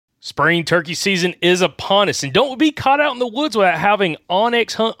Spring turkey season is upon us, and don't be caught out in the woods without having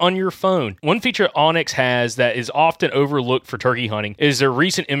onX Hunt on your phone. One feature onX has that is often overlooked for turkey hunting is their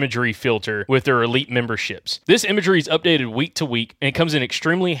recent imagery filter with their elite memberships. This imagery is updated week to week, and it comes in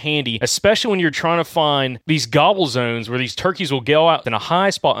extremely handy, especially when you're trying to find these gobble zones where these turkeys will go out in a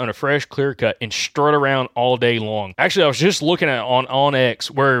high spot on a fresh clear cut and strut around all day long. Actually, I was just looking at it on onX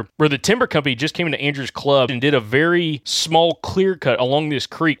where the timber company just came into Andrew's club and did a very small clear cut along this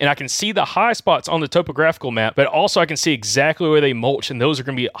creek, and I can see the high spots on the topographical map, but also I can see exactly where they mulch, and those are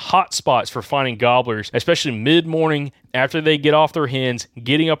going to be hot spots for finding gobblers, especially mid-morning after they get off their hens,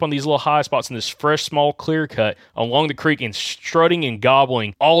 getting up on these little high spots in this fresh, small clear cut along the creek and strutting and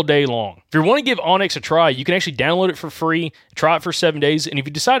gobbling all day long. If you want to give onX a try, you can actually download it for free, try it for 7 days, and if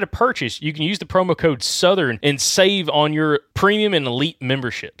you decide to purchase, you can use the promo code SOUTHERN and save on your premium and elite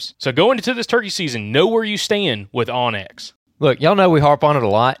memberships. So go into this turkey season, know where you stand with onX. Look, y'all know we harp on it a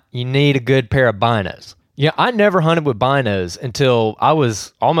lot. You need a good pair of binos. Yeah, I never hunted with binos until I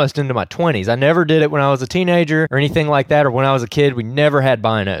was almost into my 20s. I never did it when I was a teenager or anything like that, or when I was a kid. We never had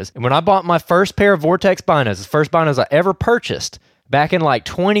binos. And when I bought my first pair of Vortex binos, the first binos I ever purchased back in like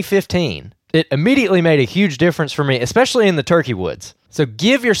 2015, it immediately made a huge difference for me, especially in the turkey woods. So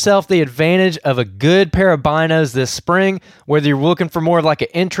give yourself the advantage of a good pair of binos this spring, whether you're looking for more of like an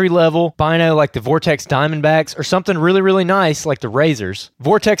entry-level bino like the Vortex Diamondbacks or something really, really nice like the Razors.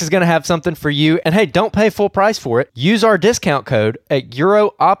 Vortex is going to have something for you, and hey, don't pay full price for it. Use our discount code at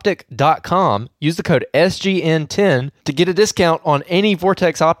eurooptic.com. Use the code SGN10 to get a discount on any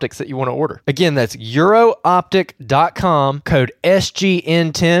Vortex optics that you want to order. Again, that's eurooptic.com, code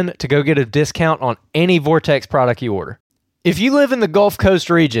SGN10 to go get a discount on any Vortex product you order. If you live in the Gulf Coast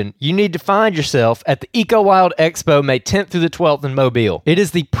region, you need to find yourself at the Eco Wild Expo May 10th through the 12th in Mobile. It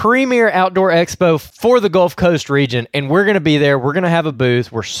is the premier outdoor expo for the Gulf Coast region, and we're going to be there. We're going to have a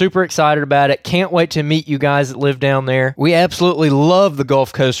booth. We're super excited about it. Can't wait to meet you guys that live down there. We absolutely love the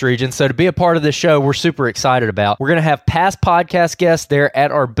Gulf Coast region, so to be a part of this show, we're super excited about. We're going to have past podcast guests there at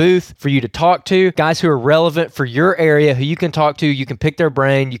our booth for you to talk to, guys who are relevant for your area, who you can talk to. You can pick their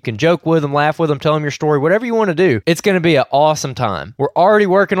brain. You can joke with them, laugh with them, tell them your story, whatever you want to do. It's going to be an awesome time. We're already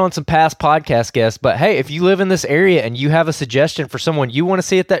working on some past podcast guests, but hey, if you live in this area and you have a suggestion for someone you want to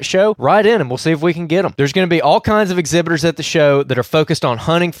see at that show, write in and we'll see if we can get them. There's going to be all kinds of exhibitors at the show that are focused on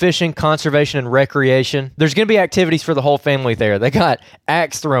hunting, fishing, conservation, and recreation. There's going to be activities for the whole family there. They got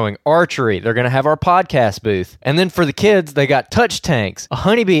axe throwing, archery. They're going to have our podcast booth. And then for the kids, they got touch tanks, a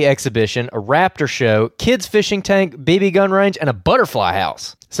honeybee exhibition, a raptor show, kids fishing tank, BB gun range, and a butterfly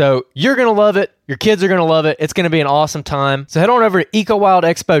house. So you're going to love it. Your kids are going to love it. It's going to be an awesome time. So head on over to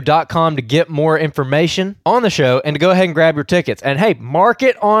ecowildexpo.com to get more information on the show and to go ahead and grab your tickets. And hey, mark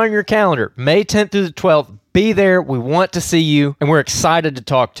it on your calendar. May 10th through the 12th. Be there. We want to see you, and we're excited to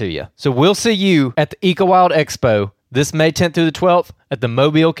talk to you. So we'll see you at the Eco Wild Expo this May 10th through the 12th at the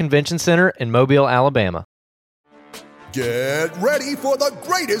Mobile Convention Center in Mobile, Alabama. Get ready for the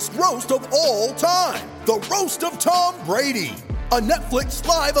greatest roast of all time, the Roast of Tom Brady, a Netflix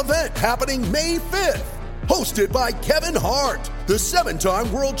live event happening May 5th. Hosted by Kevin Hart, the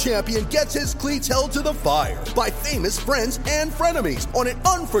 7-time world champion gets his cleats held to the fire by famous friends and frenemies on an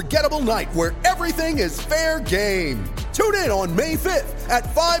unforgettable night where everything is fair game. Tune in on May 5th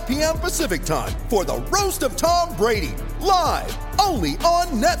at 5 p.m. Pacific time for the Roast of Tom Brady, live only on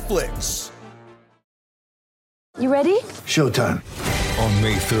Netflix. You ready? Showtime. On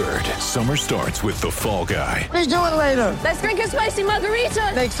May 3rd, summer starts with The Fall Guy. Let's do it later. Let's drink a spicy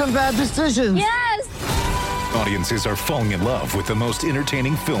margarita. Make some bad decisions. Yes. Audiences are falling in love with the most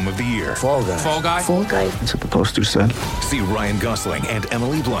entertaining film of the year. Fall Guy. Fall Guy? Fall guy. That's what the poster said. See Ryan Gosling and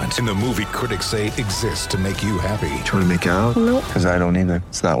Emily Blunt in the movie critics say exists to make you happy. Trying to make it out? Nope. Because I don't either.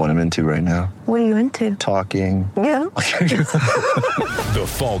 It's not what I'm into right now. What are you into? Talking. Yeah. The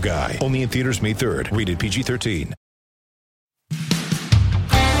Fall Guy. Only in theaters May 3rd. Rated PG-13.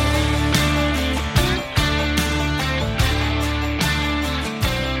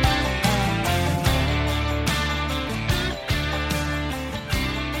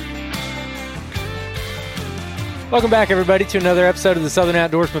 Welcome back, everybody, to another episode of the Southern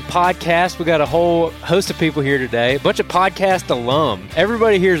Outdoorsman Podcast. We got a whole host of people here today, a bunch of podcast alum.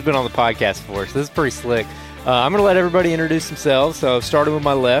 Everybody here has been on the podcast for us. This is pretty slick. I'm going to let everybody introduce themselves. So starting with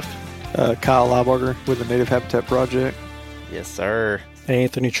my left. Kyle Lieberger with the Native Habitat Project. Yes, sir.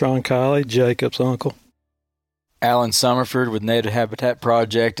 Anthony Troncalli, Jacob's uncle. Alan Summerford with Native Habitat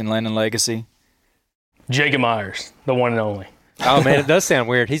Project and Land and Legacy. Jacob Myers, the one and only. Oh, man, it does sound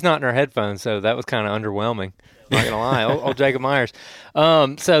weird. He's not in our headphones, so that was kind of underwhelming. Not gonna lie, old Jacob Myers.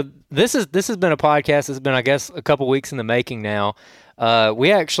 So this has been a podcast that's been, I guess, a couple weeks in the making now.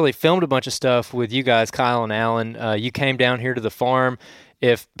 We actually filmed a bunch of stuff with you guys, Kyle and Alan. You came down here to the farm.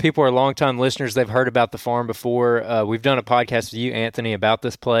 If people are longtime listeners, they've heard about the farm before. We've done a podcast with you, Anthony, about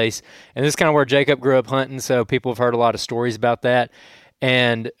this place. And this is kind of where Jacob grew up hunting, so people have heard a lot of stories about that.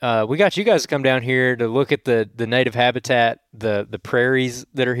 And we got you guys to come down here to look at the native habitat, the prairies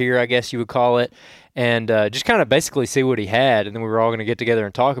that are here, I guess you would call it, and just kind of basically see what he had. And then we were all going to get together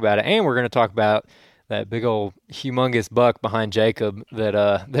and talk about it. And we're going to talk about that big old humongous buck behind Jacob that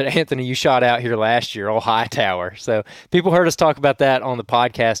Anthony, you shot out here last year, old HIGHTOWER. So people heard us talk about that on the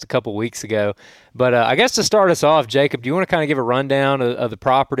podcast a couple weeks ago. But I guess to start us off, Jacob, do you want to kind of give a rundown of the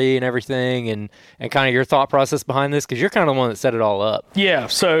property and everything and kind of your thought process behind this? Because you're kind of the one that set it all up. Yeah,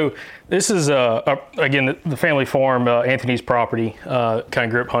 so this is, again, the family farm, Anthony's property. Kind of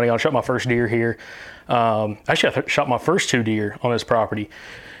grew up hunting. I shot my first deer here. Actually, I shot my first 2 deer on this property.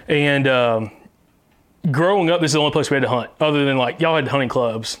 And growing up, this is the only place we had to hunt, other than like y'all had hunting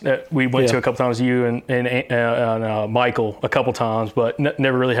clubs that we went to a couple times, you and Michael a couple times, but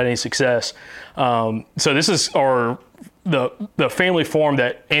never really had any success. So this is the family farm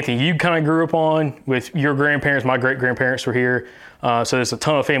that Anthony, you kind of grew up on with your grandparents. My great grandparents were here. So there's a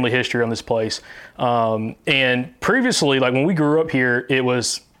ton of family history on this place. And previously, like when we grew up here, it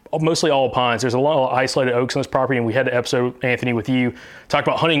was mostly all pines. There's a lot of isolated oaks on this property, and we had an episode, Anthony, with you, talk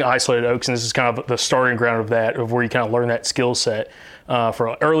about hunting isolated oaks, and this is kind of the starting ground of that, of where you kind of learn that skill set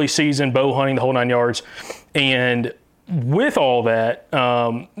for early season, bow hunting, the whole 9 yards. And with all that,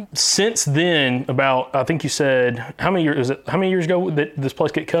 since then, about, I think you said, how many years ago did this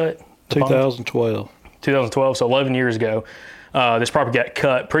place get cut? 2012. 2012, so 11 years ago. This property got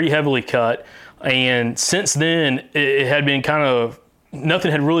cut, pretty heavily cut. And since then, it had been kind of,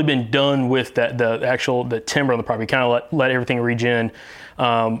 nothing had really been done with the timber on the property. Kind of let everything regen.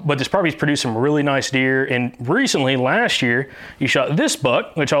 But this property's produced some really nice deer. And recently, last year, you shot this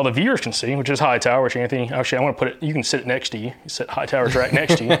buck, which all the viewers can see, which is HIGHTOWER, which Anthony, actually, I want to put it, you can sit it next to you. You sit HIGHTOWER's right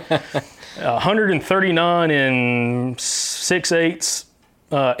next to you. 139 and 6/8,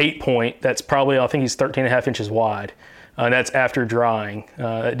 8 point. That's probably, I think he's 13 and a half inches wide. That's after drying.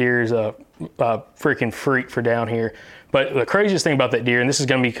 That deer is a freaking freak for down here. But the craziest thing about that deer, and this is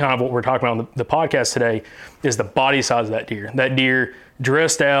going to be kind of what we're talking about on the podcast today, is the body size of that deer. That deer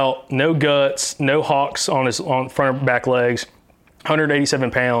dressed out, no guts, no hocks on his front and back legs,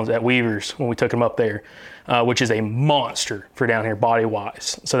 187 pounds at Weaver's when we took him up there, which is a monster for down here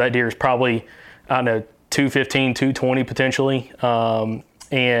body-wise. So that deer is probably, I don't know, 215, 220 potentially.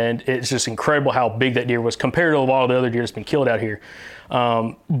 And it's just incredible how big that deer was compared to a lot of the other deer that's been killed out here.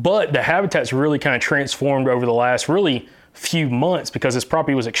 But the habitat's really kind of transformed over the last really few months because this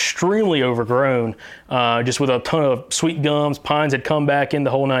property was extremely overgrown, just with a ton of sweet gums. Pines had come back in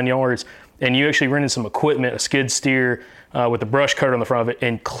the whole 9 yards, and you actually rented some equipment, a skid steer with a brush cutter on the front of it,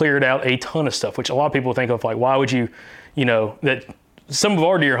 and cleared out a ton of stuff, which a lot of people think of like, why would you, that some of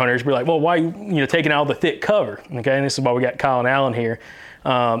our deer hunters be like, well, why, taking out the thick cover? Okay, and this is why we got Kyle and Alan here.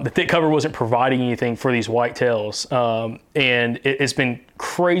 The thick cover wasn't providing anything for these whitetails, and it's been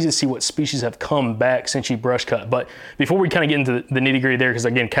crazy to see what species have come back since you brush cut. But before we kind of get into the nitty gritty there, because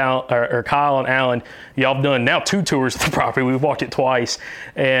again, Kyle and Alan, y'all have done now 2 tours of the property. We've walked it twice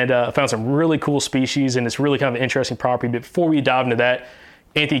and found some really cool species, and it's really kind of an interesting property. But before we dive into that,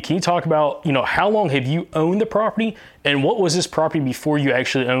 Anthony, can you talk about, how long have you owned the property, and what was this property before you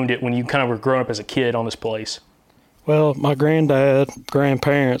actually owned it when you kind of were growing up as a kid on this place? Well, my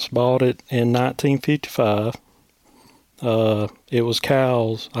grandparents bought it in 1955. It was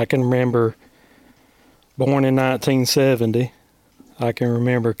cows. I can remember born in 1970. I can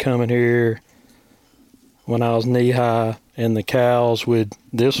remember coming here when I was knee-high, and the cows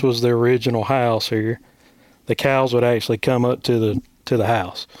this was the original house here. The cows would actually come up to the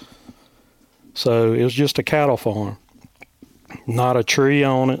house. So it was just a cattle farm. Not a tree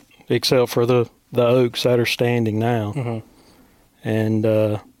on it, except for the oaks that are standing now. Mm-hmm. And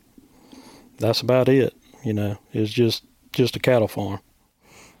that's about it. It was just a cattle farm.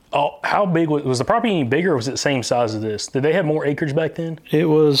 Oh, how big was the property? Any bigger, or was it the same size as this? Did they have more acreage back then? It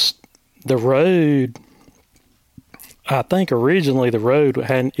was the road. I think originally the road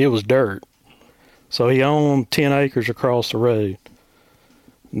it was dirt, so he owned 10 acres across the road.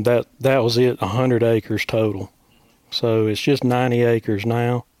 That was it, 100 acres total. So it's just 90 acres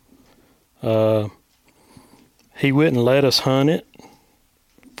now. He wouldn't let us hunt it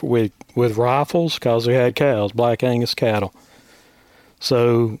with rifles because we had cows, Black Angus cattle.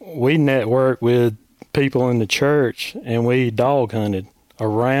 So we networked with people in the church, and we dog hunted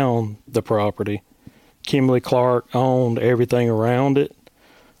around the property Kimberly Clark owned everything around it,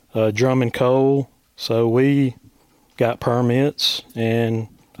 Drummond Coal. So we got permits, and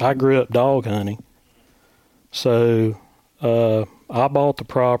I grew up dog hunting. So I bought the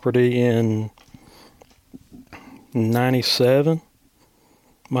property in 97.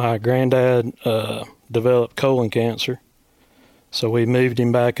 My granddad developed colon cancer, so we moved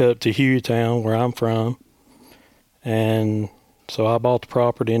him back up to Hughtown, where I'm from. And so I bought the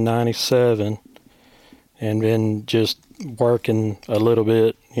property in 97 and been just working a little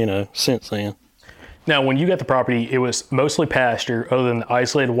bit, since then. Now, when you got the property, it was mostly pasture, other than the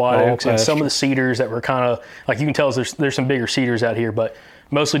isolated white oaks and some of the cedars that were kind of, like you can tell there's some bigger cedars out here, but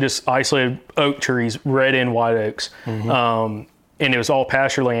mostly just isolated oak trees, red and white oaks. Mm-hmm. And it was all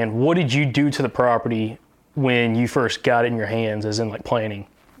pasture land. What did you do to the property when you first got it in your hands, as in like planting?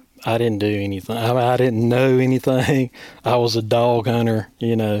 I didn't do anything. I didn't know anything. I was a dog hunter,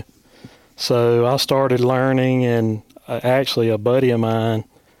 So I started learning, and actually a buddy of mine,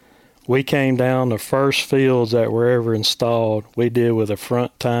 we came down the first fields that were ever installed, we did with a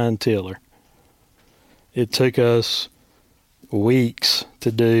front tine tiller. It took us weeks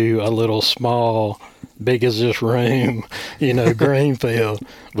to do a little small, big as this room, green field,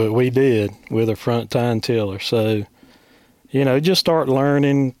 but we did with a front tine tiller. So, just start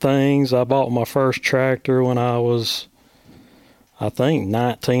learning things. I bought my first tractor when I was, I think,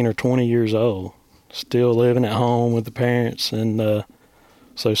 19 or 20 years old, still living at home with the parents, and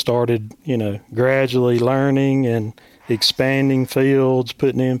so started, gradually learning and expanding fields,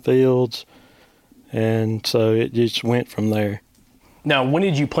 putting in fields, and so it just went from there. Now, when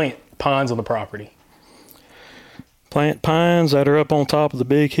did you plant pines on the property? Plant pines that are up on top of the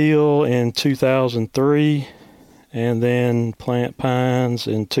big hill in 2003, and then plant pines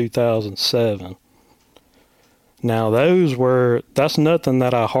in 2007. Now, that's nothing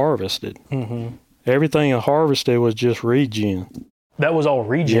that I harvested. Mm-hmm. Everything I harvested was just regen. That was all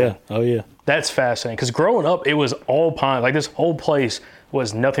regen? Yeah. Oh, yeah. That's fascinating, because growing up, it was all pine. Like, this whole place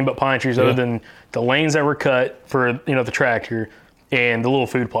was nothing but pine trees, other than the lanes that were cut for, the tractor and the little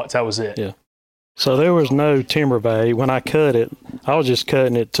food plots. That was it. Yeah. So there was no timber value. When I cut it, I was just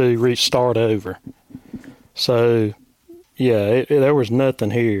cutting it to start over. So, yeah, there was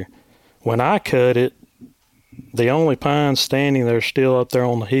nothing here. When I cut it, the only pines standing there still up there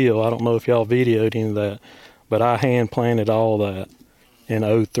on the hill. I don't know if y'all videoed any of that, but I hand planted all that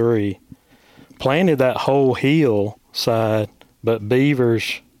in 03. Planted that whole hill side, but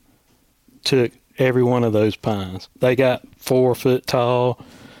beavers took every one of those pines. They got 4 foot tall,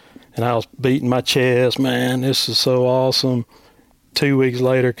 and I was beating my chest, man, this is so awesome. 2 weeks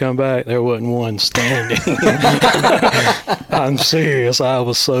later, come back, there wasn't one standing. I'm serious, I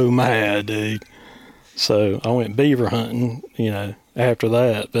was so mad, dude. So I went beaver hunting, after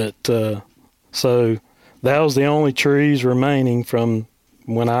that. But so that was the only trees remaining from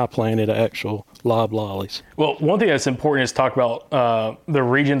when I planted actual loblollies. Well, one thing that's important is to talk about the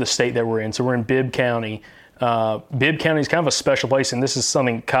region of the state that we're in. So we're in Bibb County. Bibb County is kind of a special place, and this is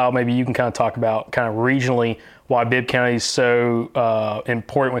something, Kyle, maybe you can kind of talk about kind of regionally why Bibb County is so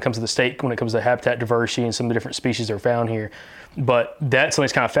important when it comes to the state, when it comes to habitat diversity and some of the different species that are found here. But that's something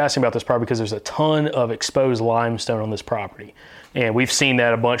that's kind of fascinating about this property, because there's a ton of exposed limestone on this property. And we've seen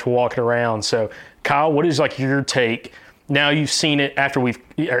that a bunch walking around. So, Kyle, what is like your take? Now you've seen it after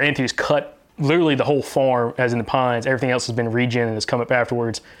Anthony's cut literally the whole farm, as in the pines. Everything else has been regen and has come up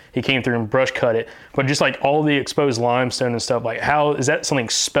afterwards. He came through and brush cut it. But just like all the exposed limestone and stuff, like how is that something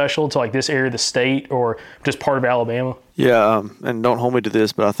special to like this area of the state, or just part of Alabama? Yeah, and don't hold me to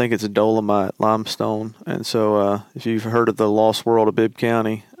this, but I think it's a dolomite limestone. And so if you've heard of the Lost World of Bibb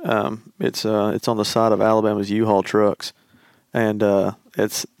County, it's on the side of Alabama's U-Haul trucks. And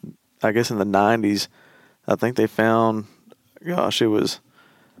it's, I guess in the 90s, I think they found, gosh, it was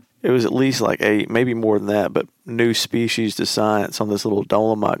at least like 8, maybe more than that, but new species to science on this little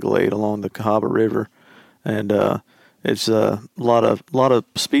dolomite glade along the Cahaba River. And it's a lot of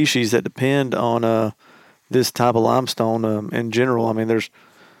species that depend on this type of limestone in general. I mean, there's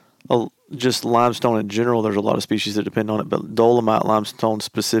just limestone in general. There's a lot of species that depend on it, but dolomite limestone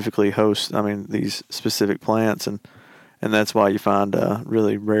specifically hosts, these specific plants, and that's why you find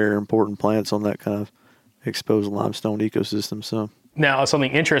really rare, important plants on that kind of exposed limestone ecosystem. So now,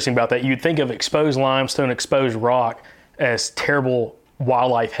 something interesting about that, you'd think of exposed limestone, exposed rock as terrible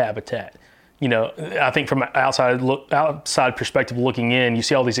wildlife habitat. I think from an outside perspective looking in, you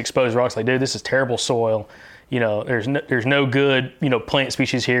see all these exposed rocks, like, dude, this is terrible soil. There's no good, plant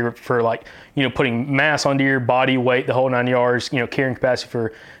species here for like, putting mass onto your body weight, the whole 9 yards, carrying capacity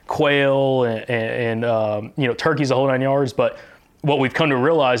for quail and turkeys, the whole 9 yards. But what we've come to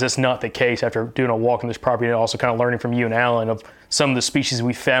realize that's not the case after doing a walk on this property and also kind of learning from you and Alan of some of the species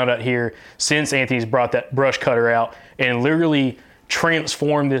we found out here since Anthony's brought that brush cutter out and literally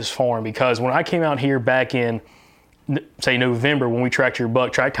transformed this farm. Because when I came out here back in, say, November, when we tracked your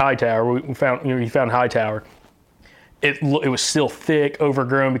buck, tracked Hightower, we found, you found Hightower. It was still thick,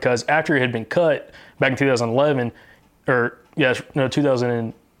 overgrown, because after it had been cut back in 2011, or yes, no,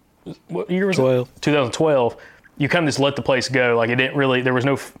 2000, what year was 12. it? 2012. You kind of just let the place go. Like, it didn't really, there was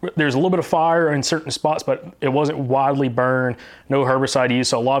a little bit of fire in certain spots, but it wasn't widely burned, no herbicide use.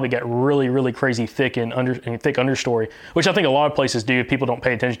 So a lot of it got really, really crazy thick and thick understory, which I think a lot of places do if people don't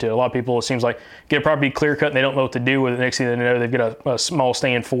pay attention to it. A lot of people, it seems like, get a property clear cut and they don't know what to do with it. Next thing they know, they've got a small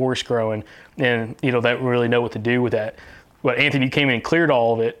stand forest growing, and they don't really know what to do with that. But Anthony came in and cleared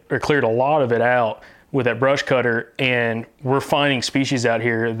all of it, or cleared a lot of it out with that brush cutter, and we're finding species out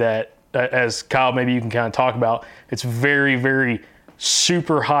here that, as Kyle, maybe you can kind of talk about, it's very, very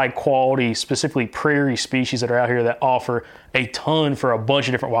super high quality, specifically prairie species that are out here that offer a ton for a bunch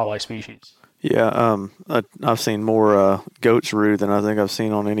of different wildlife species. Yeah, I've seen more goat's rue than I think I've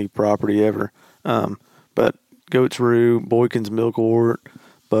seen on any property ever. But goat's rue, Boykin's milkwort,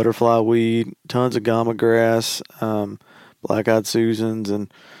 butterfly weed, tons of gama grass, black-eyed Susans, and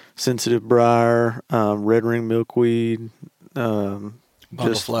sensitive briar, red ring milkweed,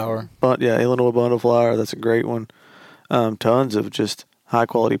 bundleflower. Illinois bundleflower. That's a great one. Tons of just high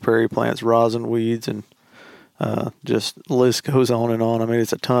quality prairie plants, rosin weeds, and just the list goes on and on. I mean,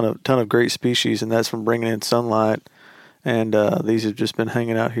 it's a ton of great species, and that's from bringing in sunlight. And these have just been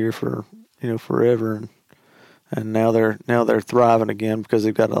hanging out here for forever, and now they're thriving again because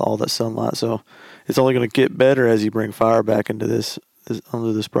they've got all that sunlight. So it's only going to get better as you bring fire back into this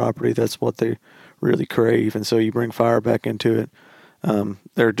onto this property. That's what they really crave, and so you bring fire back into it.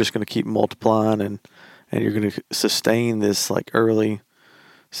 They're just going to keep multiplying, and you're going to sustain this early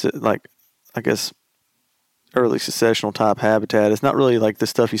successional type habitat. It's not really like the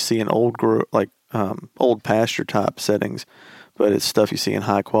stuff you see in old pasture type settings, but it's stuff you see in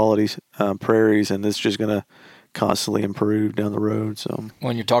high quality prairies, and it's just going to constantly improve down the road. So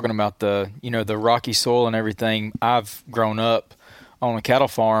when you're talking about the rocky soil and everything, I've grown up on a cattle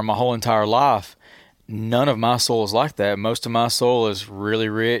farm my whole entire life. None of my soil is like that. Most of my soil is really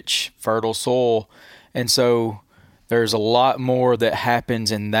rich, fertile soil. And so there's a lot more that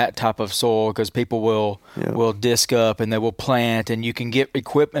happens in that type of soil because people will disc up and they will plant, and you can get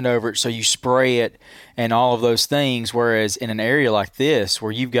equipment over it so you spray it and all of those things. Whereas in an area like this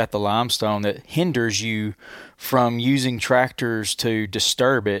where you've got the limestone that hinders you from using tractors to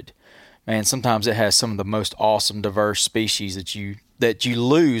disturb it, man, sometimes it has some of the most awesome diverse species that you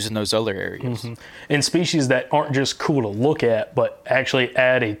lose in those other areas. Mm-hmm. And species that aren't just cool to look at, but actually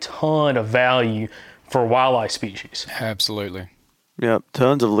add a ton of value for wildlife species. Absolutely. Yep,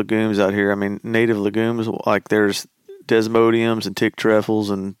 tons of legumes out here. I mean, native legumes, like there's desmodiums and tick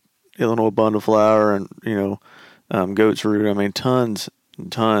trefoils and Illinois bundleflower and, goat's root. I mean, tons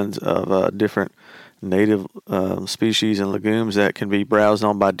and tons of different native species and legumes that can be browsed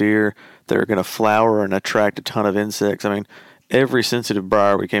on by deer. They're going to flower and attract a ton of insects. I mean, every sensitive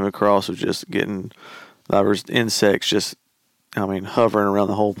briar we came across was just there was insects hovering around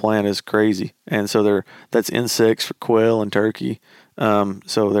the whole plant is crazy. And so that's insects for quail and turkey.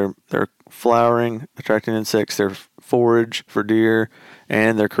 So they're flowering, attracting insects. They're forage for deer,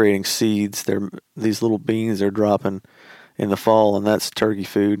 and they're creating seeds. These little beans they're dropping in the fall, and that's turkey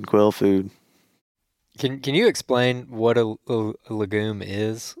food and quail food. Can you explain what a legume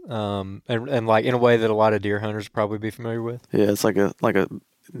is, and in a way that a lot of deer hunters probably be familiar with? Yeah, it's like a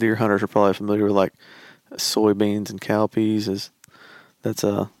deer hunters are probably familiar with, like soybeans and cowpeas. That's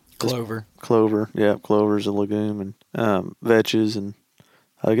a clover. Clover, yeah, clover is a legume, and vetches, and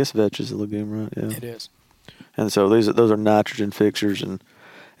I guess vetch is a legume, right? Yeah, it is. And so those are nitrogen fixers, and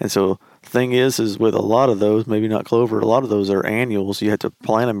so the thing is with a lot of those, maybe not clover, a lot of those are annuals. You have to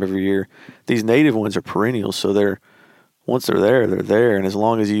plant them every year. These native ones are perennials, so once they're there. And as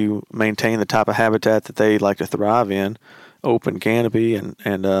long as you maintain the type of habitat that they like to thrive in, open canopy, and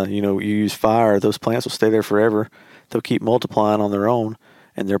you use fire, those plants will stay there forever. They'll keep multiplying on their own,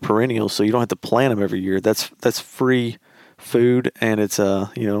 and they're perennials, so you don't have to plant them every year. That's free food, and it's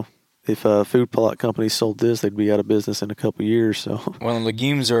if food plot companies sold this, they'd be out of business in a couple of years. So, well,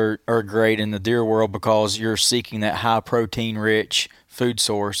 legumes are great in the deer world because you're seeking that high protein rich food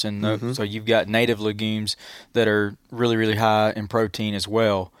source, and so you've got native legumes that are really, really high in protein as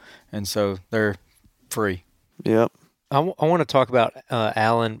well, and so they're free. Yep. I want to talk about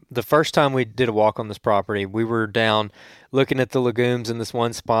Alan. The first time we did a walk on this property, we were down looking at the legumes in this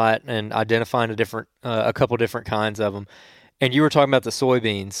one spot and identifying a couple different kinds of them. And you were talking about the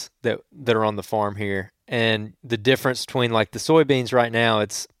soybeans that are on the farm here, and the difference between like the soybeans right now,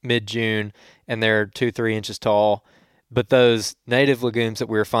 it's mid-June and they're 2-3 inches tall, but those native legumes that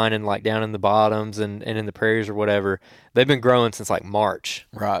we were finding like down in the bottoms and in the prairies or whatever, they've been growing since like March.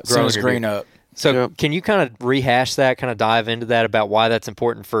 Right, soon as green up. So can you kind of rehash that, kind of dive into that about why that's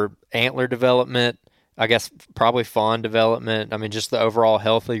important for antler development? I guess probably fawn development. I mean, just the overall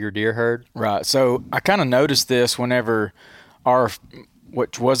health of your deer herd. Right. So I kind of noticed this whenever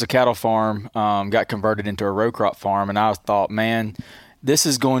which was a cattle farm, got converted into a row crop farm, and I thought, man, this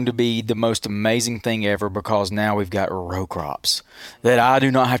is going to be the most amazing thing ever because now we've got row crops that I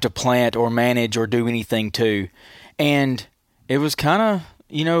do not have to plant or manage or do anything to. And it was kind of,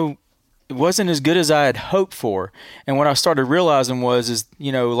 it wasn't as good as I had hoped for. And what I started realizing is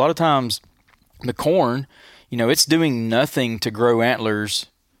a lot of times the corn, it's doing nothing to grow antlers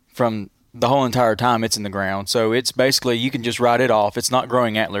from the whole entire time it's in the ground. So it's basically, you can just write it off. It's not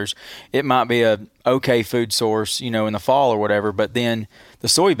growing antlers. It might be a okay food source, in the fall or whatever. But then the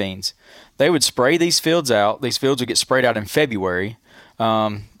soybeans, they would spray these fields out. These fields would get sprayed out in February.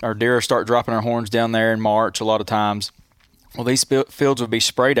 Our deer start dropping our horns down there in March a lot of times. Well, these fields would be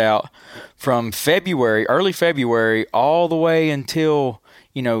sprayed out from February, early February, all the way until,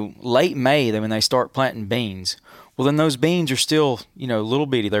 late May when they start planting beans. Well, then those beans are still, little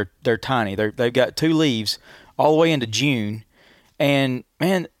bitty. They're tiny. They've got 2 leaves all the way into June. And,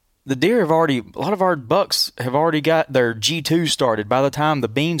 man, the deer a lot of our bucks have already got their G2 started by the time the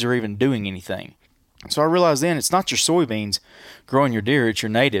beans are even doing anything. So I realized then it's not your soybeans growing your deer, it's your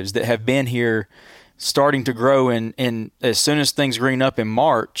natives that have been here starting to grow, and as soon as things green up in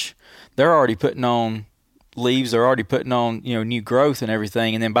March, they're already putting on leaves, they're already putting on new growth and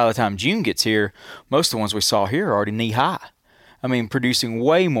everything, and then by the time June gets here, most of the ones we saw here are already knee high. I mean, producing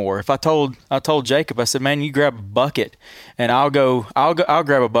way more. If I told Jacob, I said, man, you grab a bucket, and I'll grab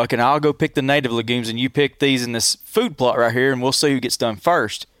a bucket, and I'll go pick the native legumes, and you pick these in this food plot right here, and we'll see who gets done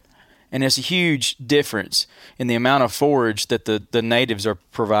first. And it's a huge difference in the amount of forage that the natives are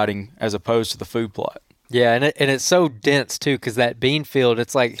providing as opposed to the food plot. Yeah, and it's so dense, too, because that bean field,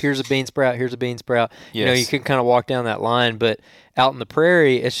 it's like, here's a bean sprout, here's a bean sprout. Yes. You can kind of walk down that line, but out in the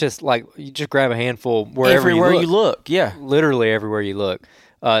prairie, it's just like you just grab a handful wherever you look. Yeah. Literally everywhere you look.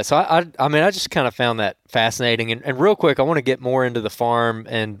 So I just kind of found that fascinating. And real quick, I want to get more into the farm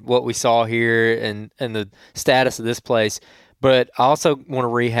and what we saw here and the status of this place. But I also want to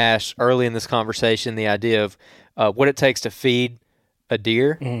rehash early in this conversation the idea of what it takes to feed a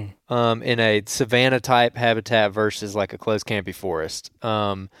deer in a savanna-type habitat versus like a closed canopy forest.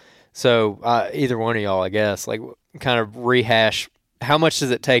 So either one of y'all, I guess, like kind of rehash how much does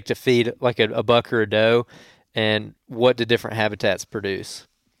it take to feed like a buck or a doe, and what do different habitats produce?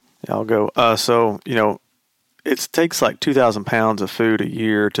 Yeah, I'll go. It takes like 2,000 pounds of food a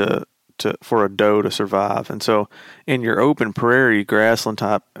year for a doe to survive. And so in your open prairie grassland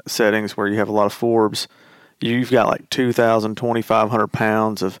type settings where you have a lot of forbs, you've got like 2,000, 2,500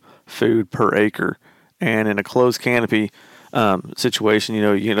 pounds of food per acre. And in a closed canopy situation,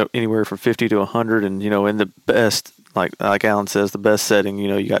 anywhere from 50 to 100. And, in the best, like Alan says, the best setting,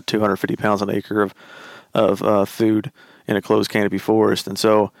 you got 250 pounds an acre of food in a closed canopy forest. And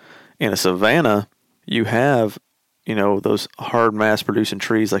so in a savanna, you have those hard mass producing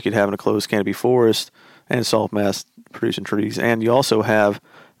trees like you'd have in a closed canopy forest and soft mass producing trees. And you also have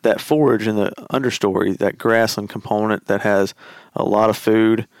that forage in the understory, that grassland component that has a lot of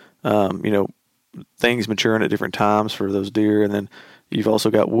food, things maturing at different times for those deer. And then you've also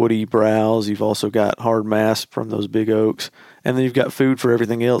got woody browse. You've also got hard mass from those big oaks. And then you've got food for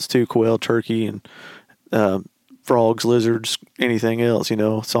everything else too, quail, turkey, and frogs, lizards, anything else,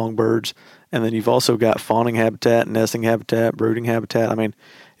 songbirds. And then you've also got fawning habitat, nesting habitat, brooding habitat. I mean,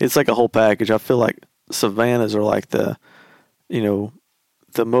 it's like a whole package. I feel like savannas are like the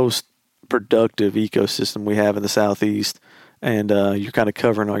most productive ecosystem we have in the Southeast. And you're kind of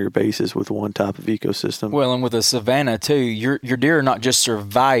covering all your bases with one type of ecosystem. Well, and with a savanna, too, your deer are not just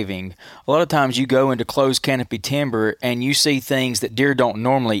surviving. A lot of times you go into closed canopy timber and you see things that deer don't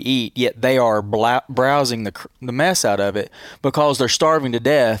normally eat, yet they are browsing the mess out of it because they're starving to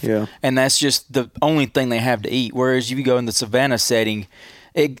death, and that's just the only thing they have to eat. Whereas if you go in the savanna setting,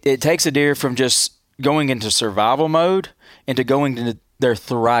 it takes a deer from just going into survival mode into going into they're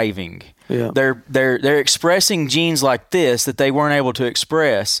thriving. Yeah. They're expressing genes like this that they weren't able to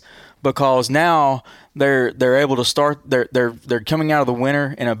express because now they're able to start they're coming out of the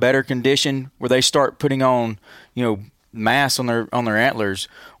winter in a better condition where they start putting on mass on their antlers,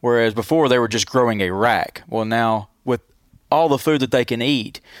 whereas before they were just growing a rack. Well, now with all the food that they can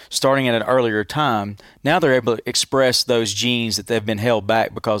eat starting at an earlier time, now they're able to express those genes that they've been held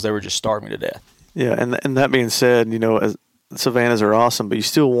back because they were just starving to death. Yeah, and that being said, as savannas are awesome, but you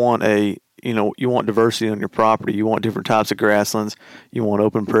still want you want diversity on your property. You want different types of grasslands. You want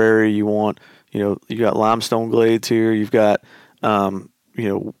open prairie. You want, you got limestone glades here. You've got,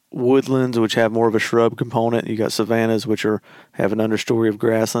 woodlands, which have more of a shrub component. You got savannas, which have an understory of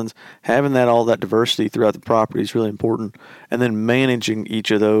grasslands. Having all that diversity throughout the property is really important. And then managing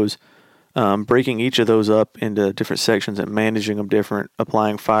each of those, breaking each of those up into different sections and managing them different,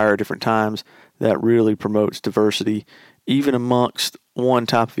 applying fire at different times, that really promotes diversity, even amongst one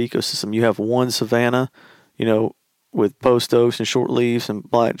type of ecosystem. You have one savanna, with post oaks and short leaves and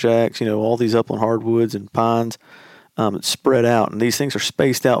blackjacks, all these upland hardwoods and pines. It's spread out, and these things are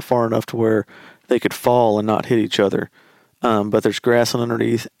spaced out far enough to where they could fall and not hit each other. But there's grassland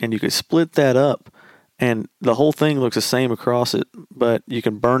underneath, and you could split that up, and the whole thing looks the same across it, but you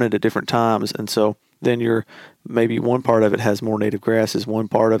can burn it at different times. And so then maybe one part of it has more native grasses, one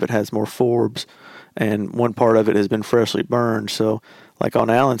part of it has more forbs, and one part of it has been freshly burned. So like on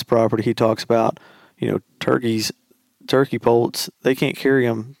Alan's property, he talks about, turkey poults, they can't carry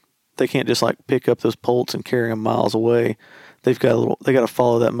them. They can't just pick up those poults and carry them miles away. They got to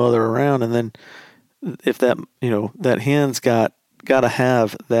follow that mother around. And then if that hen's got to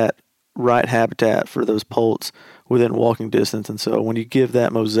have that right habitat for those poults within walking distance. And so when you give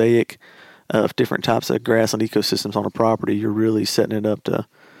that mosaic of different types of grassland ecosystems on a property, you're really setting it up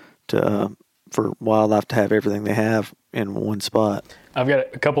for wildlife to have everything they have in one spot. I've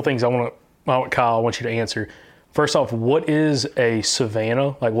got a couple things Kyle, I want you to answer. First off, what is a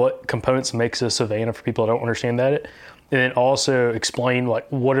savanna? What components makes a savanna for people that don't understand that? And then also explain,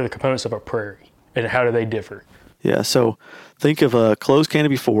 what are the components of a prairie and how do they differ? Yeah, so think of a closed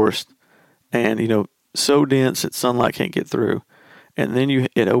canopy forest and, so dense that sunlight can't get through. And then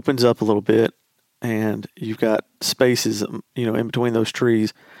it opens up a little bit and you've got spaces, in between those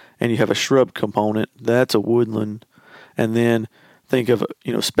trees, and you have a shrub component. That's a woodland. And then think of,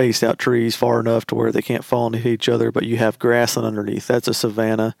 spaced out trees far enough to where they can't fall into each other, but you have grassland underneath. That's a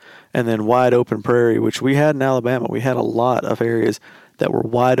savanna. And then wide open prairie, which we had in Alabama. We had a lot of areas that were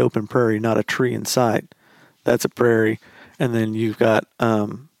wide open prairie, not a tree in sight. That's a prairie. And then you've got,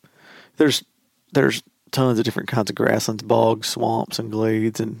 there's tons of different kinds of grasslands, bogs, swamps, and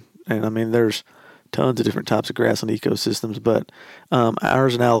glades. And I mean, there's tons of different types of grassland ecosystems, but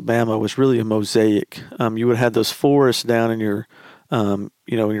ours in Alabama was really a mosaic. You would have those forests down in your in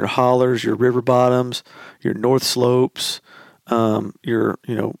your hollers, your river bottoms, your north slopes, your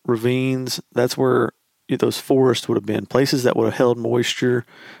ravines. That's where those forests would have been, places that would have held moisture,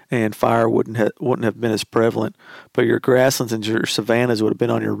 and fire wouldn't have been as prevalent. But your grasslands and your savannas would have been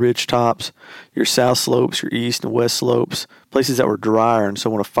on your ridge tops, your south slopes, your east and west slopes, places that were drier. And so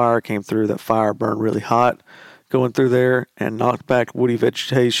when a fire came through, that fire burned really hot going through there and knocked back woody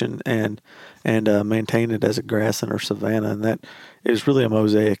vegetation and maintained it as a grassland or savanna. And that is really a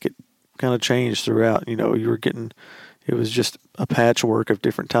mosaic. It kind of changed throughout. It was just a patchwork of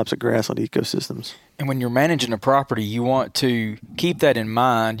different types of grassland ecosystems. And when you're managing a property, you want to keep that in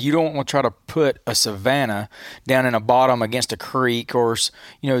mind. You don't want to try to put a savanna down in a bottom against a creek or,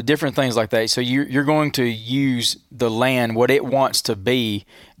 different things like that. So you're going to use the land, what it wants to be,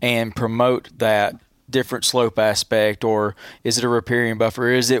 and promote that different slope aspect. Or is it a riparian buffer?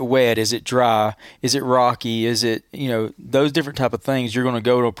 Is it wet? Is it dry? Is it rocky? Is it, those different type of things. You're going to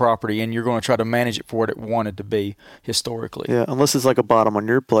go to a property and you're going to try to manage it for what it wanted to be historically. Yeah, unless it's like a bottom on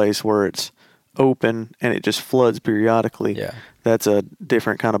your place where it's open and it just floods periodically. Yeah, that's a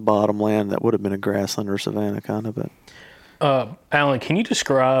different kind of bottom land that would have been a grassland or savanna kind of. But Alan, can you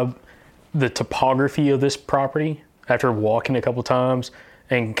describe the topography of this property after walking a couple times,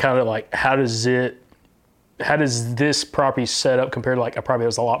 and kind of how does this property set up compared to a property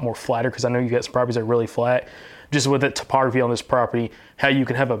that's a lot more flatter? Because I know you got some properties that are really flat. Just with the topography on this property, how you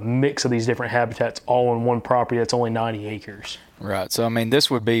can have a mix of these different habitats all on one property that's only 90 acres. Right. So, this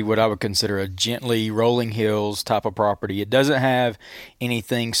would be what I would consider a gently rolling hills type of property. It doesn't have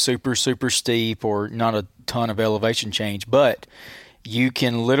anything super, super steep or not a ton of elevation change, but you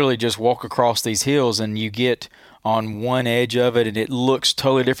can literally just walk across these hills and you get on one edge of it and it looks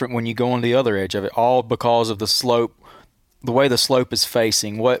totally different when you go on the other edge of it, all because of the slope, the way the slope is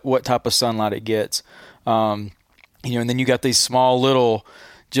facing, what type of sunlight it gets. And then you got these small little,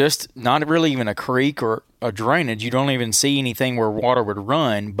 just not really even a creek or a drainage. You don't even see anything where water would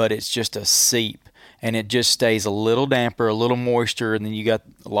run, but it's just a seep. and it just stays a little damper, a little moisture, and then you got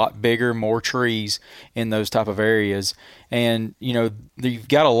a lot bigger, more trees in those type of areas. And, you know, you've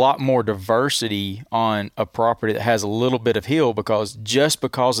got a lot more diversity on a property that has a little bit of hill because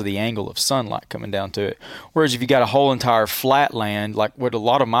of the angle of sunlight coming down to it. Whereas if you got a whole entire flat land, like what a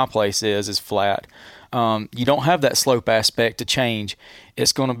lot of my place is flat, you don't have that slope aspect to change.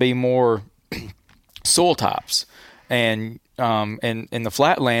 It's going to be more soil types. And in the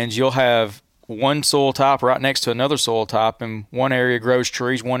flatlands, you'll have one soil type right next to another soil type, and one area grows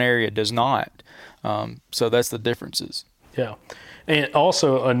trees, one area does not. So that's the differences. Yeah. And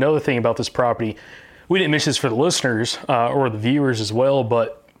also another thing about this property, we didn't mention this for the listeners or the viewers as well,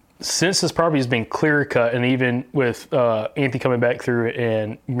 but since this property has been clear cut, and even with Anthony coming back through it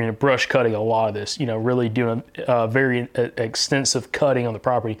and brush cutting a lot of this, really doing a very extensive cutting on the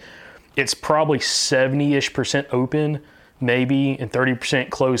property, it's probably 70-ish% open, maybe, and 30%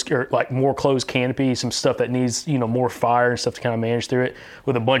 closed, or like more closed canopy, some stuff that needs, more fire and stuff to kind of manage through it,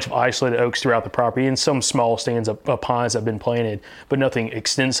 with a bunch of isolated oaks throughout the property and some small stands of pines that have been planted, but nothing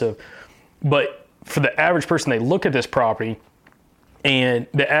extensive. But for the average person, they look at this property, and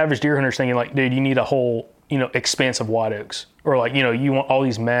the average deer hunter's thinking like, dude, you need a whole, expanse of white oaks, or like, you want all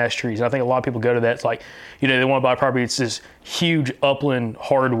these mass trees. And I think a lot of people go to that. It's like, they want to buy property. It's this huge upland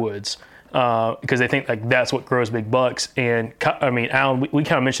hardwoods because they think like that's what grows big bucks. And I mean, Alan, we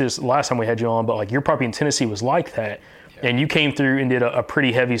kind of mentioned this last time we had you on, but like your property in Tennessee was like that. Yeah. And you came through and did a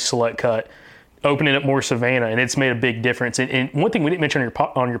pretty heavy select cut, opening up more savanna, and it's made a big difference. And one thing we didn't mention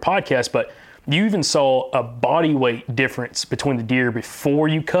on your podcast, but you even saw a body weight difference between the deer before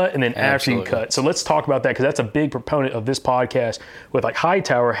you cut and then after you cut. So let's talk about that, because that's a big proponent of this podcast with like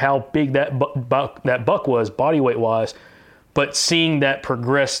Hightower, how big that buck was body weight wise, but seeing that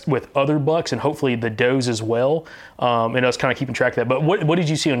progress with other bucks and hopefully the does as well, and us kind of keeping track of that. But what did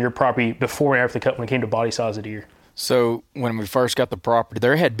you see on your property before and after the cut when it came to body size of deer? So when we first got the property,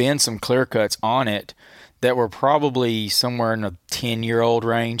 there had been some clear cuts on it that were probably somewhere in the 10-year-old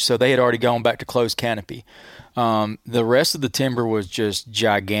range. So they had already gone back to closed canopy. The rest of the timber was just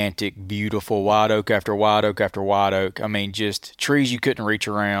gigantic, beautiful, white oak after white oak after white oak. I mean, just trees you couldn't reach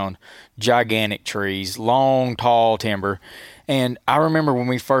around, gigantic trees, long, tall timber. And I remember when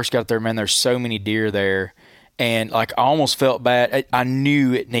we first got there, man, there's so many deer there. And like, I almost felt bad. I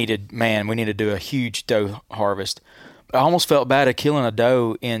knew we needed to do a huge doe harvest. I almost felt bad at killing a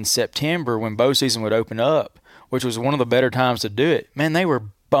doe in September when bow season would open up, which was one of the better times to do it. Man, they were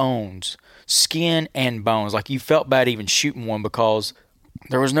bones, skin and bones. Like, you felt bad even shooting one because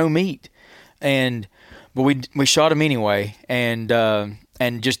there was no meat. But we shot them anyway, and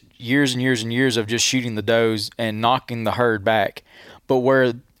just years and years and years of just shooting the does and knocking the herd back. But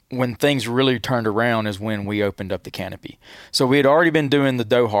when things really turned around is when we opened up the canopy. So we had already been doing the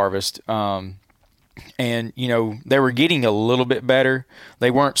doe harvest, and, they were getting a little bit better.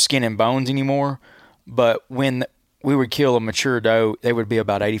 They weren't skin and bones anymore. But when we would kill a mature doe, they would be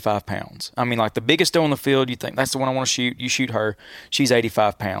about 85 pounds. I mean, like the biggest doe in the field, you think, that's the one I want to shoot. You shoot her. She's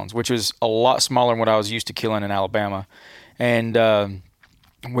 85 pounds, which was a lot smaller than what I was used to killing in Alabama. And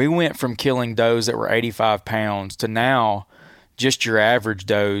we went from killing does that were 85 pounds to now just your average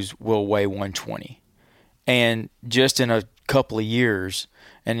does will weigh 120. And just in a couple of years,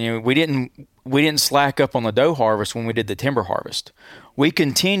 and we didn't slack up on the doe harvest when we did the timber harvest. We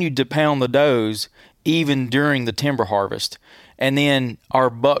continued to pound the does even during the timber harvest. And then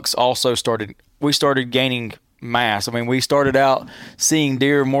our bucks also started gaining mass. I mean, we started out seeing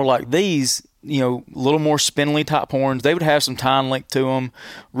deer more like these, a little more spindly type horns. They would have some tine link to them.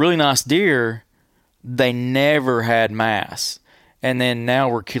 Really nice deer. They never had mass. And then now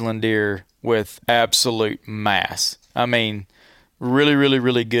we're killing deer with absolute mass. I mean, really, really,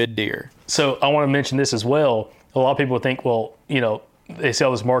 really good deer. So I want to mention this as well. A lot of people think, well, they see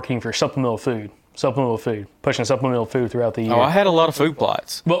all this marketing for supplemental food, pushing supplemental food throughout the year. Oh, I had a lot of food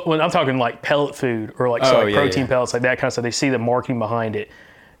plots. But when I'm talking like pellet food or like protein pellets, like that kind of stuff, they see the marketing behind it,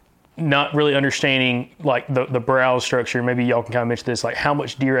 not really understanding like the browse structure. Maybe y'all can kind of mention this, like how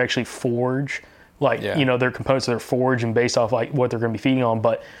much deer actually forage, their components of their forage and based off like what they're going to be feeding on.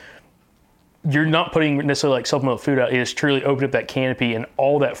 But you're not putting necessarily like supplemental food out. It is truly open up that canopy and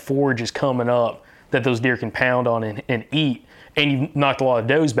all that forage is coming up that those deer can pound on and eat. And you've knocked a lot of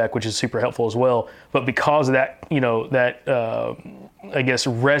does back, which is super helpful as well. But because of that, I guess,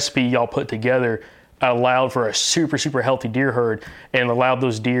 recipe y'all put together allowed for a super, super healthy deer herd and allowed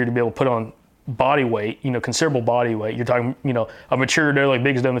those deer to be able to put on body weight, considerable body weight. You're talking, a mature doe, like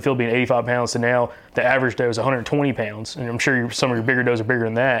biggest doe in the field being 85 pounds to now the average doe is 120 pounds. And I'm sure some of your bigger does are bigger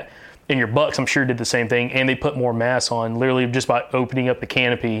than that. And your bucks, I'm sure, did the same thing, and they put more mass on, literally just by opening up the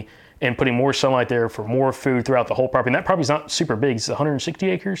canopy and putting more sunlight there for more food throughout the whole property. And that property's not super big. It's 160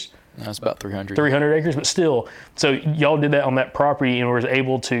 acres. That's about 300. 300 acres, but still. So y'all did that on that property and was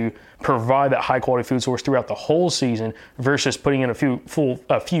able to provide that high-quality food source throughout the whole season versus putting in a few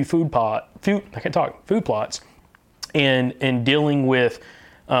food plots and dealing with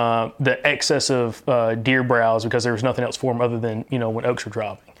the excess of deer browse because there was nothing else for them other than, when oaks were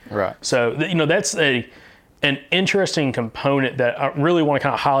dropping. Right. So, that's an interesting component that I really want to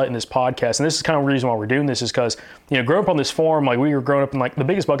kind of highlight in this podcast. And this is kind of the reason why we're doing this is because, growing up on this farm, like we were growing up in like the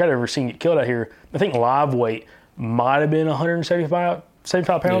biggest buck I'd ever seen get killed out here, I think live weight might have been 175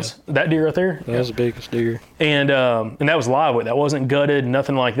 pounds. Yeah. That deer right there. That was the biggest deer. And that was live weight. That wasn't gutted,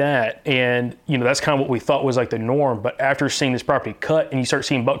 nothing like that. And, that's kind of what we thought was like the norm. But after seeing this property cut and you start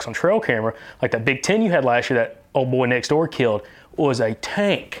seeing bucks on trail camera, like that Big 10 you had last year that old boy next door killed was a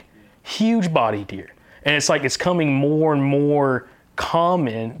tank, huge body deer. And it's like it's coming more and more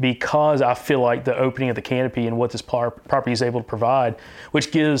common because I feel like the opening of the canopy and what this property is able to provide,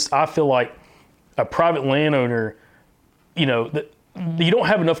 which gives, I feel like, a private landowner, you don't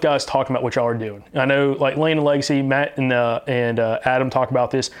have enough guys talking about what y'all are doing. I know, like Land and Legacy, Matt and Adam talk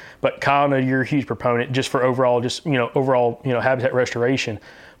about this, but Kyle, I know you're a huge proponent just for overall habitat restoration.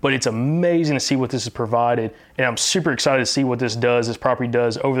 But it's amazing to see what this has provided, and I'm super excited to see what this property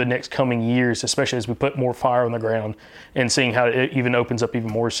does over the next coming years, especially as we put more fire on the ground and seeing how it even opens up even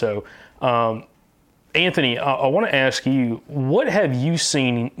more so. Anthony, I want to ask you, what have you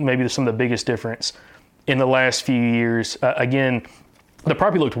seen maybe some of the biggest difference in the last few years? Again, the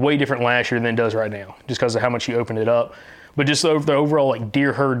property looked way different last year than it does right now, just because of how much you opened it up. But just the overall like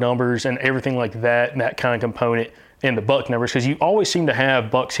deer herd numbers and everything like that, and that kind of component, and the buck numbers, because you always seem to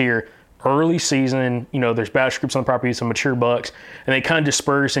have bucks here early season. There's batch groups on the property, some mature bucks, and they kind of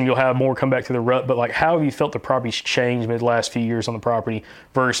disperse, and you'll have more come back to the rut. But like, how have you felt the property's changed maybe the last few years on the property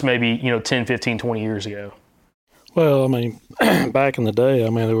versus maybe 10, 15, 20 years ago? Well, I mean, back in the day,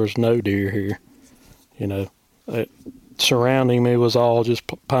 there was no deer here. Surrounding me was all just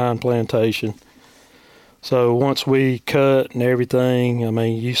pine plantation. So once we cut and everything,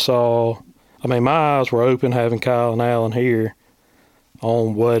 you saw. My eyes were open having Kyle and Alan here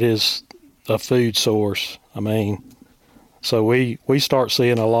on what is a food source. So we start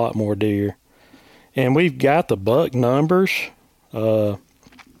seeing a lot more deer. And we've got the buck numbers. I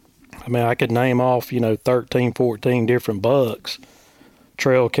could name off, 13, 14 different bucks,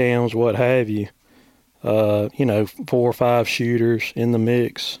 trail cams, what have you. 4 or 5 shooters in the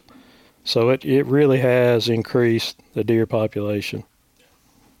mix. So it really has increased the deer population.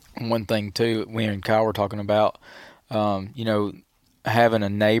 One thing too, we and Kyle were talking about, having a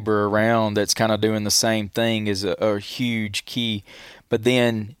neighbor around that's kind of doing the same thing is a huge key. But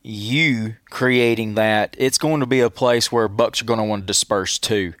then you creating that, it's going to be a place where bucks are going to want to disperse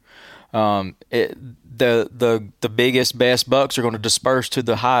too. The biggest, best bucks are going to disperse to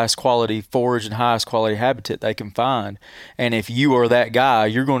the highest quality forage and highest quality habitat they can find. And if you are that guy,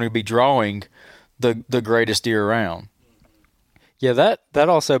 you're going to be drawing the greatest deer around. Yeah, that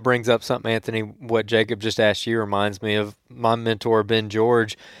also brings up something, Anthony. What Jacob just asked you reminds me of my mentor, Ben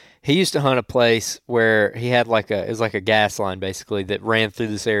George. He used to hunt a place where he had it was like a gas line basically that ran through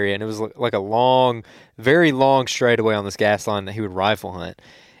this area, and it was like a long, very long straightaway on this gas line that he would rifle hunt.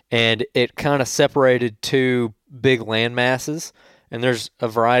 And it kind of separated 2 big land masses, and there's a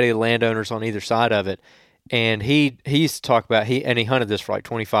variety of landowners on either side of it. And he used to talk about, he hunted this for like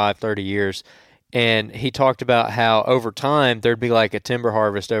 25, 30 years. And he talked about how over time there'd be like a timber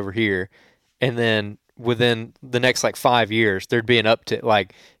harvest over here. And then within the next 5 years, there'd be an uptick.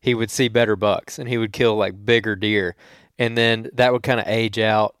 Like he would see better bucks and he would kill bigger deer. And then that would kind of age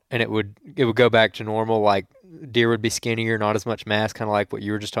out and it would go back to normal. Like deer would be skinnier, not as much mass, kind of like what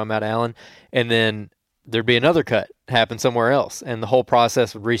you were just talking about, Alan. And then there'd be another cut happen somewhere else and the whole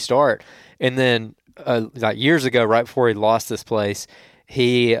process would restart. And then years ago, right before he lost this place,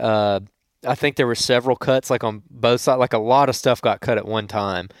 he, I think there were several cuts on both sides. A lot of stuff got cut at one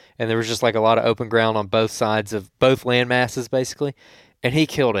time, and there was just a lot of open ground on both sides of both land masses, basically. And he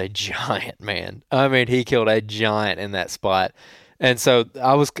killed a giant, man. He killed a giant in that spot. And so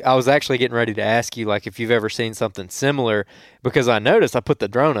I was actually getting ready to ask you if you've ever seen something similar, because I noticed I put the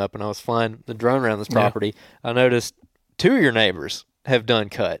drone up and I was flying the drone around this property. Yeah. I noticed 2 of your neighbors have done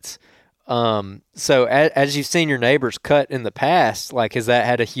cuts. So as you've seen your neighbors cut in the past, has that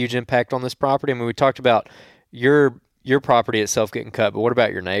had a huge impact on this property? We talked about your property itself getting cut, but what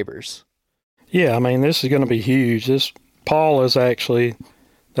about your neighbors? Yeah, this is going to be huge. This Paul is actually,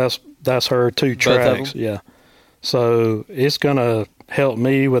 that's her 2 tracks. Yeah. So it's going to helped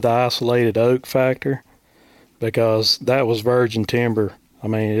me with the isolated oak factor because that was virgin timber. I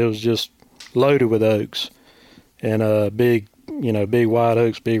mean, it was just loaded with oaks and big white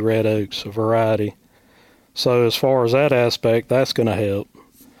oaks, big red oaks, a variety. So as far as that aspect, that's going to help.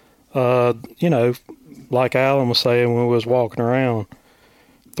 Like Alan was saying when we was walking around,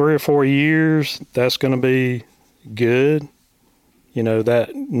 3 or 4 years, that's going to be good.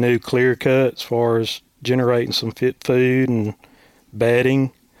 That new clear cut as far as generating some fit food and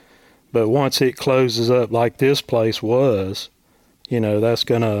bedding. But once it closes up like this place was, that's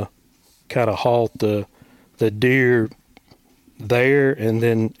going to kind of halt the deer there, and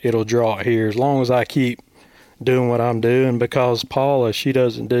then it'll draw it here as long as I keep doing what I'm doing, because Paula, she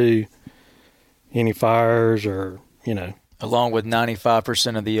doesn't do any fires or, Along with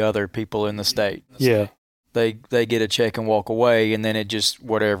 95% of the other people in the state. Yeah. They get a check and walk away, and then it just,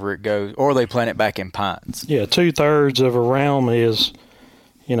 whatever it goes, or they plant it back in pines. Yeah, 2/3 of a realm is,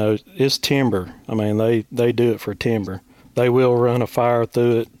 it's timber. I mean, they do it for timber. They will run a fire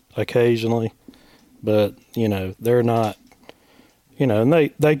through it occasionally, but, they're not, and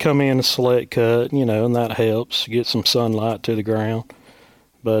they come in and select cut, and that helps get some sunlight to the ground.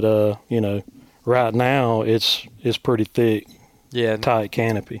 But, right now it's pretty thick, tight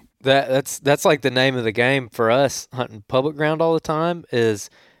canopy. That's like the name of the game for us hunting public ground all the time is,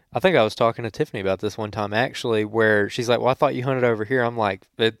 I think I was talking to Tiffany about this one time actually, where she's like, well, I thought you hunted over here. I'm like,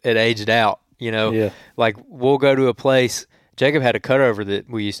 it aged out, Yeah. Like we'll go to a place. Jacob had a cutover that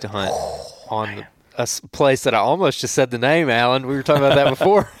we used to hunt on a place that I almost just said the name, Alan. We were talking about that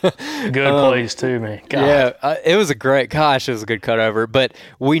before. Good place too, man. God. Yeah, it was a good cutover. But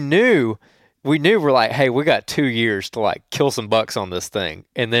we knew we're like, hey, we got 2 years to like kill some bucks on this thing,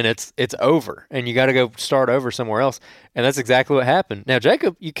 and then it's over, and you got to go start over somewhere else. And that's exactly what happened. Now,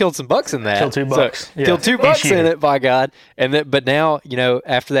 Jacob, you killed some bucks in that. Killed 2 bucks. So, killed 2 bucks in it, by God. But now,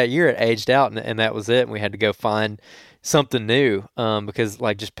 after that year, it aged out, and that was it. And we had to go find something new because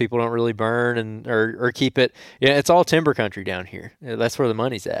like just people don't really burn or keep it. Yeah, it's all timber country down here. That's where the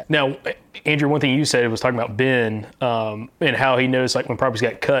money's at. Now, Andrew, one thing you said was talking about Ben and how he noticed like when properties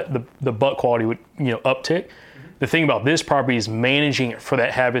got cut, the buck quality would uptick. The thing about this property is managing it for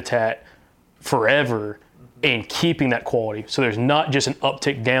that habitat forever and keeping that quality. So there's not just an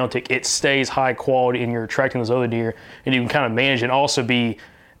uptick, downtick. It stays high quality and you're attracting those other deer, and you can kind of manage and also be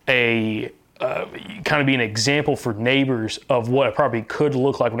kind of be an example for neighbors of what a property could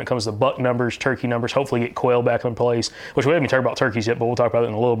look like when it comes to buck numbers, turkey numbers, hopefully get quail back in place, which we haven't talked about turkeys yet, but we'll talk about it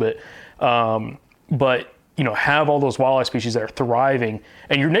in a little bit. But have all those wildlife species that are thriving,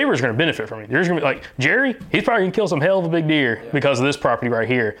 and your neighbors are going to benefit from it. There's going to be like Jerry, he's probably going to kill some hell of a big deer because of this property right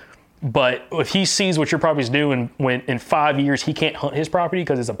here. But if he sees what your property's doing, when in 5 years he can't hunt his property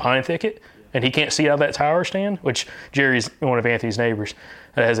because it's a pine thicket and he can't see out of that tower stand, which Jerry's one of Anthony's neighbors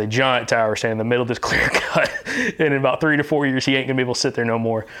that has a giant tower stand in the middle of this clear cut, and in about 3 to 4 years he ain't gonna be able to sit there no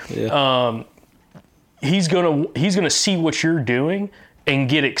more. Yeah. He's gonna see what you're doing and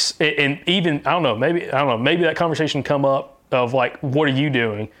get and even maybe that conversation come up of like, what are you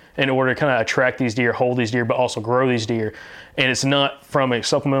doing in order to kind of attract these deer, hold these deer, but also grow these deer. And it's not from a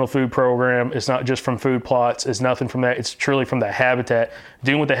supplemental food program. It's not just from food plots. It's nothing from that. It's truly from the habitat,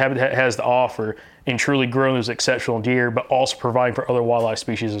 doing what the habitat has to offer and truly growing those exceptional deer, but also providing for other wildlife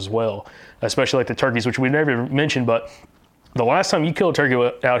species as well, especially like the turkeys, which we never mentioned. But the last time you killed a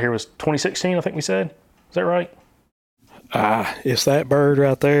turkey out here was 2016, I think we said. Is that right? It's that bird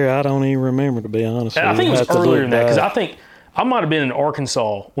right there. I don't even remember, to be honest. I think it was earlier than that, because I think I might have been in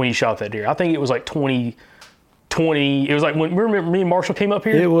Arkansas when you shot that deer. I think it was like 2020. It was like when remember me and Marshall came up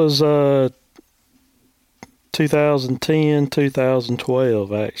here? It was 2010,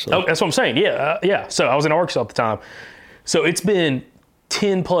 2012, actually. Oh, that's what I'm saying. Yeah. So I was in Arkansas at the time. So it's been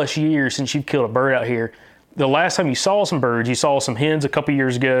 10 plus years since you've killed a bird out here. The last time you saw some birds, you saw some hens a couple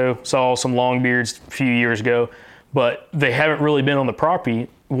years ago, saw some longbeards a few years ago, but they haven't really been on the property.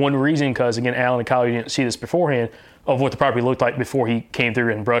 One reason, because again, Alan and Kyle, you didn't see this beforehand, of what the property looked like before he came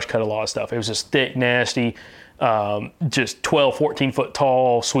through and brush cut a lot of stuff. It was just thick, nasty, just 12, 14 foot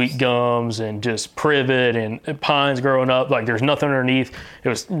tall, sweet gums and just privet and pines growing up. Like there's nothing underneath. It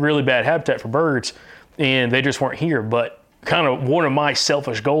was really bad habitat for birds, and they just weren't here. But kind of one of my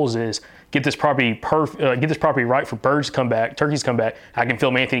selfish goals is get this property right for birds to come back, turkeys to come back. I can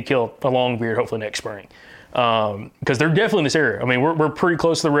film Anthony kill a longbeard hopefully next spring. because they're definitely in this area. I mean, we're pretty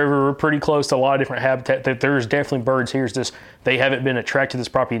close to the river. We're pretty close to a lot of different habitat. That there's definitely birds here. It's just they haven't been attracted to this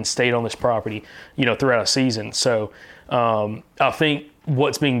property and stayed on this property, throughout a season. So I think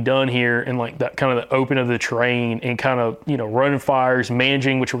what's being done here and like that kind of the open of the terrain and kind of, running fires,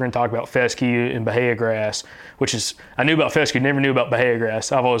 managing, which we're going to talk about fescue and bahia grass, which is, I knew about fescue, never knew about bahia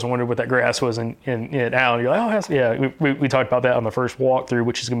grass. I've always wondered what that grass was in Allen. You're like, we talked about that on the first walkthrough,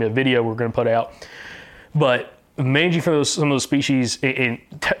 which is going to be a video we're going to put out. But managing for some of those species and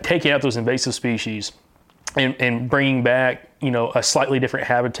taking out those invasive species and bringing back, a slightly different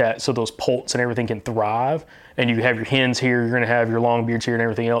habitat so those poults and everything can thrive, and you have your hens here, you're going to have your longbeards here and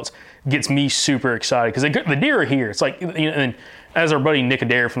everything else, gets me super excited because the deer are here. It's like, and as our buddy Nick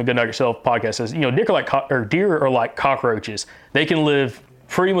Adair from the Good Night Yourself podcast says, deer are like cockroaches. They can live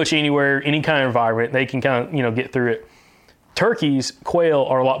pretty much anywhere, any kind of environment. They can kind of, get through it. Turkeys, quail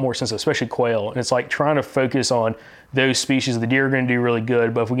are a lot more sensitive, especially quail. And it's like trying to focus on those species. The deer are going to do really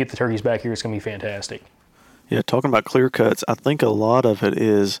good, but if we get the turkeys back here, it's going to be fantastic. Yeah, talking about clear cuts, I think a lot of it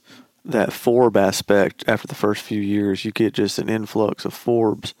is that forb aspect. After the first few years, you get just an influx of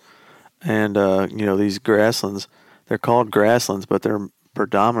forbs. And, these grasslands, they're called grasslands, but they're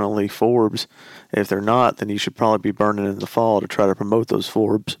predominantly forbs. If they're not, then you should probably be burning in the fall to try to promote those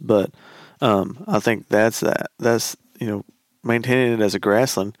forbs. But I think that's maintaining it as a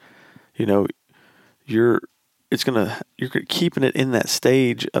grassland, you're keeping it in that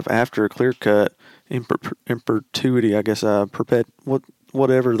stage of after a clear cut in perpetuity, I guess,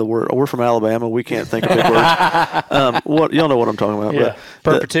 whatever the word. Oh, we're from Alabama. We can't think of big words. Y'all know what I'm talking about. Yeah.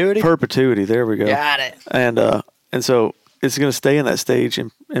 Perpetuity? Perpetuity. There we go. Got it. And so it's going to stay in that stage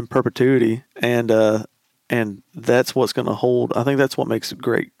in perpetuity. And that's what's going to hold. I think that's what makes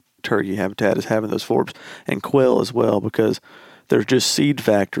great turkey habitat, is having those forbs, and quail as well, because they're just seed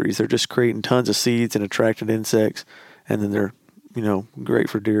factories. They're just creating tons of seeds and attracting insects, and then they're great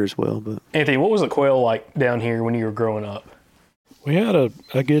for deer as well. But Anthony, what was the quail like down here when you were growing up? We had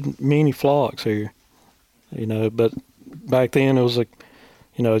a good many flocks here, but back then it was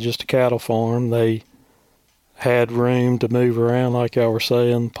just a cattle farm. They had room to move around, like y'all were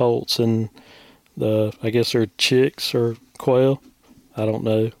saying, poults and I guess they're chicks or quail. I don't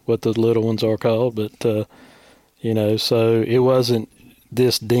know what the little ones are called, but, so it wasn't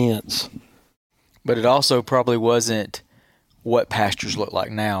this dense. But it also probably wasn't what pastures look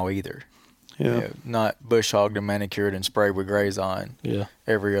like now either. Yeah. Not bush hogged and manicured and sprayed with Grazon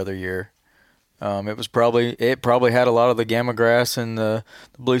every other year. It probably had a lot of the gamma grass and the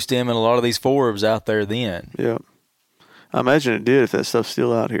blue stem and a lot of these forbs out there then. Yeah. I imagine it did if that stuff's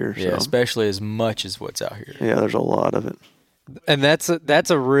still out here. Yeah, especially as much as what's out here. Yeah, there's a lot of it. And that's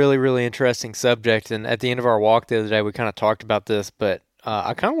a really, really interesting subject. And at the end of our walk the other day, we kind of talked about this, but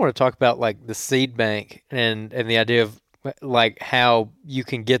I kind of want to talk about like the seed bank and the idea of like how you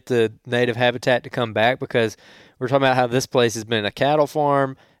can get the native habitat to come back, because we're talking about how this place has been a cattle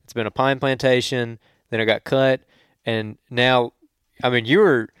farm, it's been a pine plantation, then it got cut, and now, I mean, you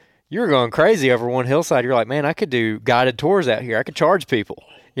were going crazy over one hillside. You're like, man, I could do guided tours out here. I could charge people,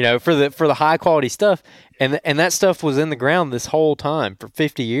 for the high quality stuff, and that stuff was in the ground this whole time for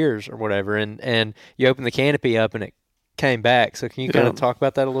 50 years or whatever, and you opened the canopy up and it came back. So can you kind of talk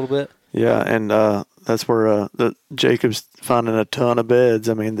about that a little bit? Yeah, and that's where the Jacob's finding a ton of beds.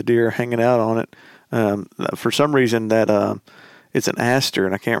 I mean, the deer are hanging out on it. For some reason, that it's an aster,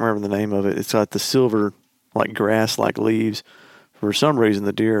 and I can't remember the name of it. It's got the silver, like grass-like leaves. For some reason,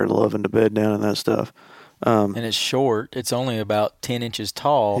 the deer are loving to bed down in that stuff. And it's short. It's only about 10 inches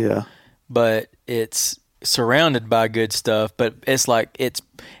tall. Yeah. But it's surrounded by good stuff. But it's like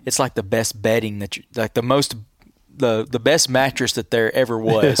the best bedding the best mattress that there ever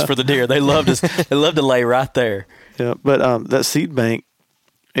was for the deer. They love to lay right there. Yeah, but that seed bank,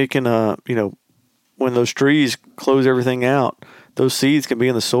 it can when those trees close everything out, those seeds can be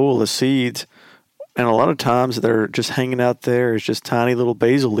in the soil as seeds, and a lot of times they're just hanging out there as just tiny little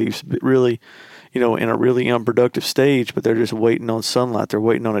basil leaves, but really, in a really unproductive stage, but they're just waiting on sunlight. They're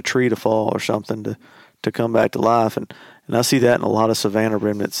waiting on a tree to fall or something to come back to life, and I see that in a lot of savanna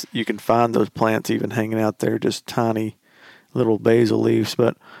remnants. You can find those plants even hanging out there, just tiny little basil leaves.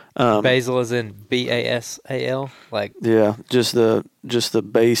 But basil is in BASAL, like just the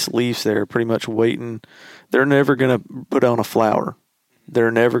base leaves there, pretty much waiting. They're never going to put on a flower.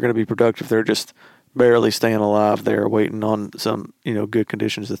 They're never going to be productive. They're just barely staying alive there, waiting on some good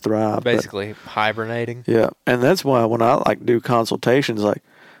conditions to thrive. Basically hibernating. Yeah, and that's why when I do consultations,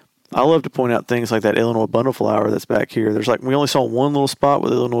 I love to point out things like that Illinois bundleflower that's back here. There's we only saw one little spot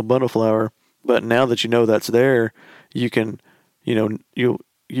with Illinois bundleflower, but now that that's there, you can, you'll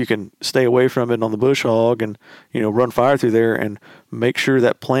you can stay away from it on the bush hog and, run fire through there and make sure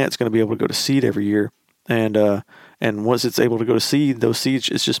that plant's going to be able to go to seed every year. And once it's able to go to seed, those seeds,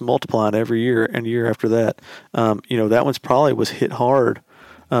 it's just multiplying every year and year after that. That one's probably was hit hard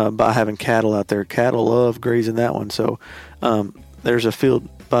by having cattle out there. Cattle love grazing that one. So there's a field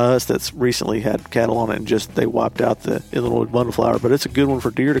by us that's recently had cattle on it and just they wiped out the Illinois bundleflower. But it's a good one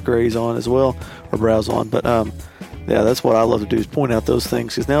for deer to graze on as well or browse on. But yeah, that's what I love to do is point out those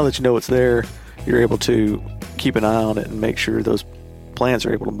things, because now that you know it's there, you're able to keep an eye on it and make sure those plants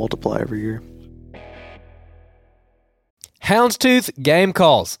are able to multiply every year. Houndstooth Game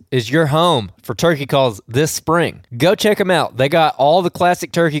Calls is your home for turkey calls this spring. Go check them out. They got all the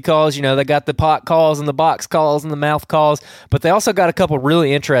classic turkey calls. They got the pot calls and the box calls and the mouth calls, but they also got a couple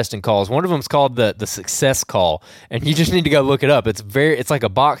really interesting calls. One of them is called the success call, and you just need to go look it up. It's like a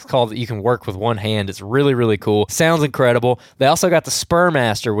box call that you can work with one hand. It's really, really cool. Sounds incredible. They also got the Spur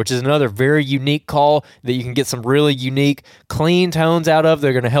Master, which is another very unique call that you can get some really unique, clean tones out of.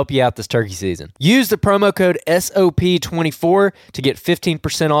 They're going to help you out this turkey season. Use the promo code SOP24 to get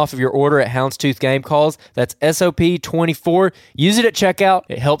 15% off of your order at Houndstooth Game Calls. That's SOP24. Use it at checkout.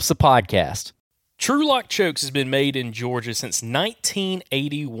 It helps the podcast. True Lock Chokes has been made in Georgia since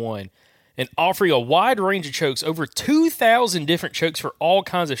 1981 and offering a wide range of chokes, over 2,000 different chokes for all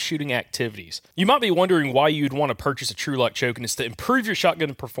kinds of shooting activities. You might be wondering why you'd want to purchase a True Lock choke, and it's to improve your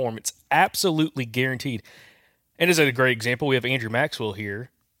shotgun performance. Absolutely guaranteed. And as a great example, we have Andrew Maxwell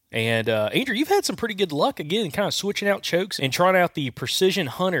here. And Andrew, you've had some pretty good luck, again, kind of switching out chokes and trying out the Precision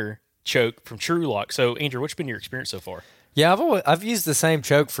Hunter choke from True Lock. So, Andrew, what's been your experience so far? Yeah, I've used the same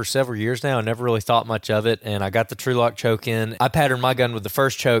choke for several years now. I never really thought much of it, and I got the True Lock choke in. I patterned my gun with the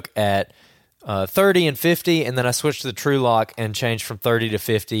first choke at 30 and 50, and then I switched to the True Lock and changed from 30 to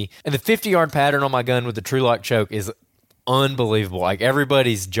 50. And the 50-yard pattern on my gun with the True Lock choke is unbelievable. Like,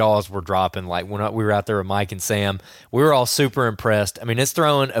 everybody's jaws were dropping. Like, when we were out there with Mike and Sam, we were all super impressed. I mean, it's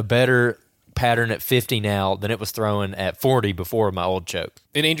throwing a better pattern at 50 now than it was throwing at 40 before my old choke.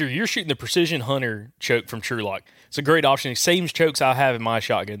 And Andrew, you're shooting the Precision Hunter choke from True Lock. It's a great option. Same chokes I have in my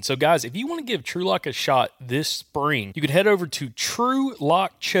shotgun. So guys, if you want to give True Lock a shot this spring, you can head over to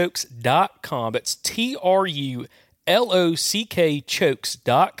TrueLockChokes.com. That's TrueLock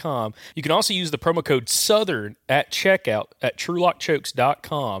chokes.com. You can also use the promo code SOUTHERN at checkout at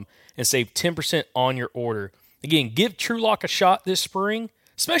TrueLockChokes.com and save 10% on your order. Again, give True Lock a shot this spring,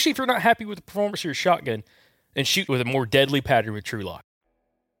 especially if you're not happy with the performance of your shotgun, and shoot with a more deadly pattern with True Lock.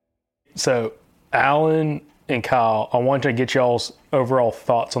 So, Alan and Kyle, I wanted to get y'all's overall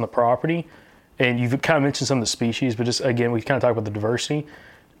thoughts on the property. And you've kind of mentioned some of the species, but just, again, we kind of talked about the diversity.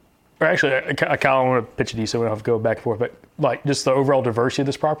 Or actually, Kyle, I want to pitch it to you so we don't have to go back and forth, but like just the overall diversity of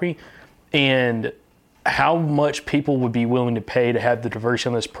this property and how much people would be willing to pay to have the diversity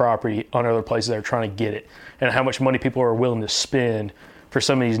on this property on other places that are trying to get it, and how much money people are willing to spend for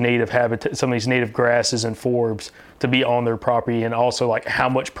some of these native habitat, some of these native grasses and forbs to be on their property, and also like how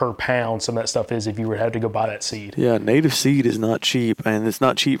much per pound some of that stuff is if you would have to go buy that seed. Yeah, native seed is not cheap, and it's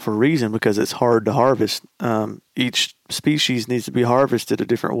not cheap for a reason, because it's hard to harvest. Each species needs to be harvested a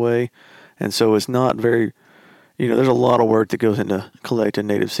different way, and so it's not very, there's a lot of work that goes into collecting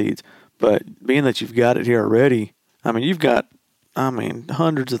native seeds. But being that you've got it here already, you've got,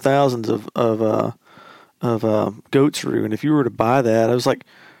 hundreds of thousands of goat's rue, and if you were to buy that, it was like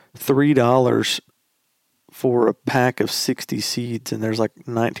 $3 for a pack of 60 seeds, and there's like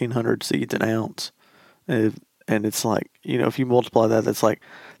 1,900 seeds an ounce, and it's like, if you multiply that, that's like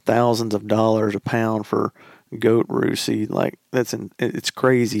thousands of dollars a pound for goat rue seed. Like, it's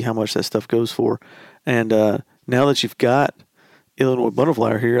crazy how much that stuff goes for. And now that you've got Illinois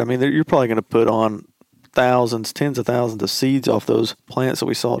butterfly here, you're probably going to put on thousands, tens of thousands of seeds off those plants that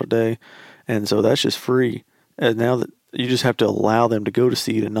we saw today. And so that's just free. And now that you just have to allow them to go to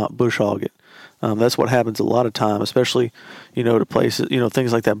seed and not bush hog it. That's what happens a lot of time, especially, to places,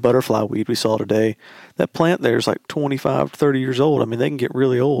 things like that butterfly weed we saw today. That plant there is like 25, 30 years old. They can get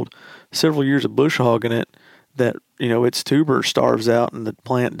really old. Several years of bush hogging it, that, its tuber starves out and the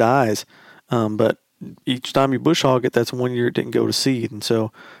plant dies. But each time you bush hog it, that's 1 year it didn't go to seed. And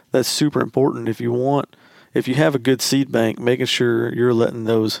so that's super important. If you have a good seed bank, making sure you're letting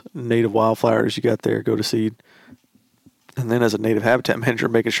those native wildflowers you got there go to seed. And then as a native habitat manager,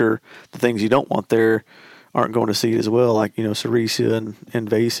 making sure the things you don't want there aren't going to seed as well, like, sericea and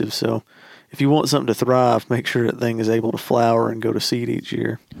invasive. So if you want something to thrive, make sure that thing is able to flower and go to seed each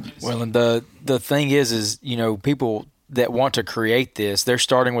year. Well, and the thing is, people that want to create this, they're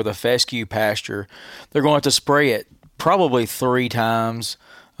starting with a fescue pasture. They're going to spray it probably 3 times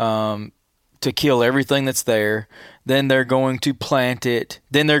to kill everything that's there. Then they're going to plant it.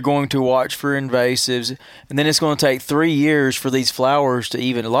 Then they're going to watch for invasives. And then it's going to take 3 years for these flowers to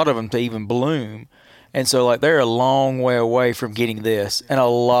even, a lot of them to even bloom. And so, like, they're a long way away from getting this and a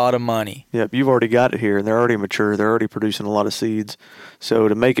lot of money. Yep, you've already got it here, and they're already mature. They're already producing a lot of seeds. So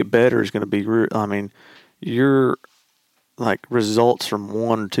to make it better is going to be, your like results from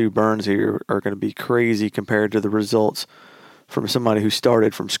 1 or 2 burns here are going to be crazy compared to the results from somebody who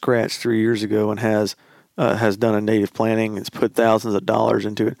started from scratch 3 years ago and has done a native planting. It's put thousands of dollars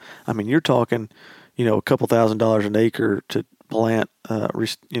into it. I mean, you're talking, a couple $1,000s an acre to plant,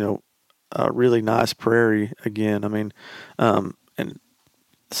 a really nice prairie again. I mean, and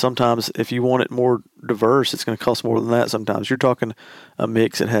sometimes if you want it more diverse, it's going to cost more than that. Sometimes you're talking a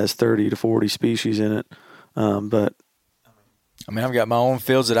mix that has 30 to 40 species in it. But I mean, I've got my own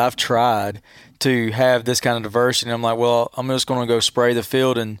fields that I've tried to have this kind of diversity. And I'm like, well, I'm just going to go spray the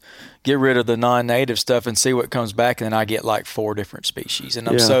field and get rid of the non-native stuff and see what comes back. And then I get like 4 different species, and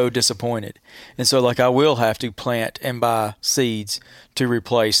I'm so disappointed. And so, like, I will have to plant and buy seeds to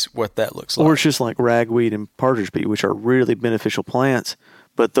replace what that looks like. Or it's just like ragweed and partridge peat, which are really beneficial plants.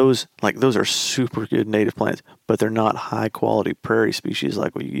 But those are super good native plants, but they're not high quality prairie species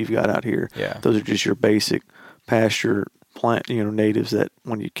like what you've got out here. Yeah. Those are just your basic pasture plant, natives that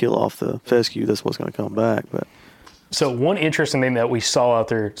when you kill off the fescue, that's what's going to come back. But So one interesting thing that we saw out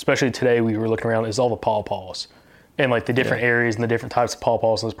there, especially today, we were looking around, is all the pawpaws and like the different areas and the different types of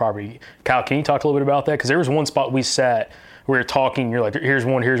pawpaws on this property. Kyle, can you talk a little bit about that? Because there was one spot we sat, we were talking, you're like, here's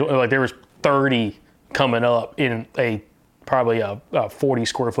one, like there was 30 coming up in probably a 40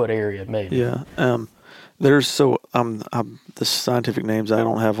 square foot area, maybe. Yeah. The scientific names I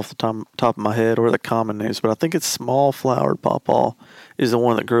don't have off the top of my head, or the common names, but I think it's small flowered pawpaw is the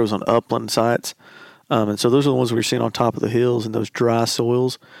one that grows on upland sites. And so those are the ones we're seeing on top of the hills in those dry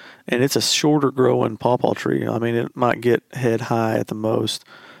soils. And it's a shorter growing pawpaw tree. I mean, it might get head high at the most,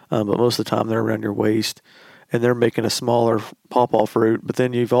 but most of the time they're around your waist, and they're making a smaller pawpaw fruit. But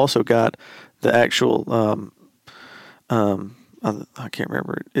then you've also got the actual, I can't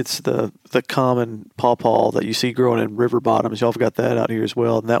remember. It's the common pawpaw that you see growing in river bottoms. Y'all have got that out here as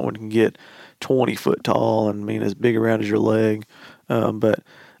well, and that one can get 20 foot tall and as big around as your leg. But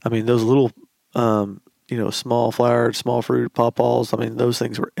I mean, those little, small flowered, small fruited pawpaws. I mean, those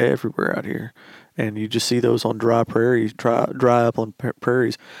things were everywhere out here, and you just see those on dry prairies, dry upland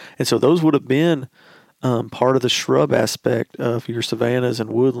prairies, and so those would have been part of the shrub aspect of your savannas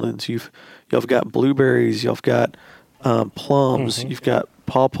and woodlands. You've got blueberries, you've got plums, you've got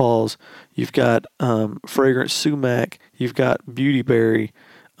pawpaws, you've got fragrant sumac, you've got beautyberry,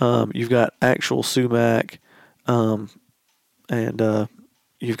 you've got actual sumac, and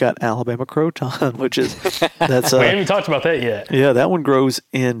you've got Alabama croton, which is we haven't even talked about that yet. Yeah, that one grows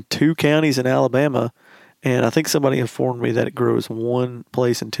in 2 counties in Alabama, and I think somebody informed me that it grows one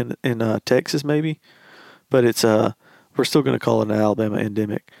place in Texas, maybe, but it's we're still going to call it an Alabama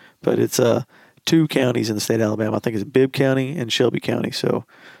endemic, but it's 2 counties in the state of Alabama. I think it's Bibb County and Shelby County. So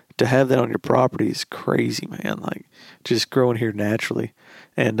to have that on your property is crazy, man. Like, just growing here naturally.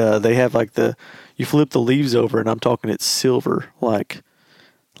 And they have you flip the leaves over, and I'm talking it's silver. Like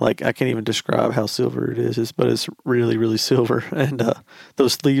I can't even describe how silver it is, but it's really, really silver. And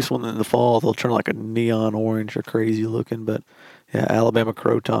those leaves, when in the fall, they'll turn like a neon orange or crazy looking. But yeah, Alabama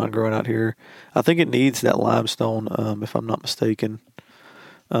croton growing out here. I think it needs that limestone, if I'm not mistaken.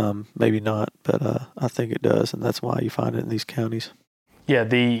 Maybe not, but I think it does, and that's why you find it in these counties. Yeah,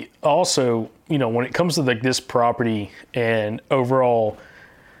 when it comes to this property and overall,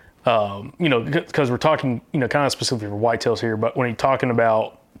 because we're talking, kind of specifically for whitetails here, but when you're talking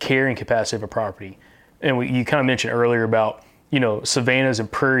about carrying capacity of a property, and you kind of mentioned earlier about, savannas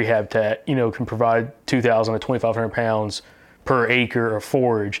and prairie habitat, can provide 2,000 to 2,500 pounds per acre of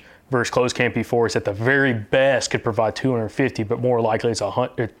forage, versus closed canopy forest at the very best could provide 250, but more likely it's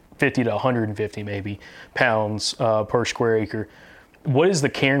 50 to 150 maybe pounds per square acre. What is the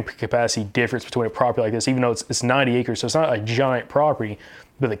carrying capacity difference between a property like this, even though it's 90 acres, so it's not a giant property,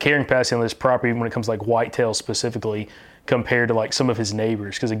 but the carrying capacity on this property when it comes to whitetail specifically compared to some of his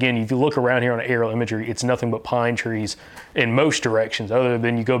neighbors? Because again, if you look around here on aerial imagery, it's nothing but pine trees in most directions, other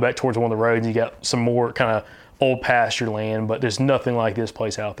than you go back towards one of the roads, you got some more kind of old pasture land, but there's nothing like this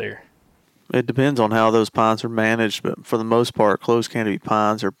place out there. It depends on how those pines are managed, but for the most part, closed canopy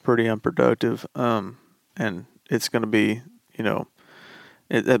pines are pretty unproductive. And it's going to be,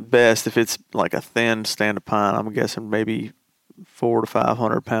 at best, if it's like a thin stand of pine, I'm guessing maybe 400 to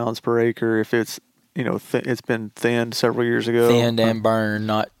 500 pounds per acre. If it's, it's been thinned several years ago. Thinned and burned,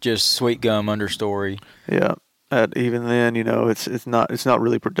 not just sweet gum understory. Yeah. even then, it's not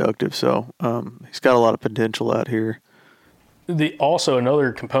really productive. So he's got a lot of potential out here. Also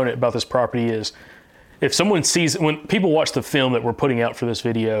another component about this property is if someone sees, when people watch the film that we're putting out for this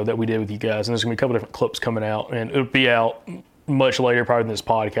video that we did with you guys, and there's going to be a couple different clips coming out, and it'll be out much later probably than this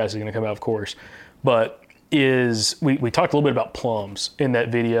podcast is going to come out, of course. But we talked a little bit about plums in that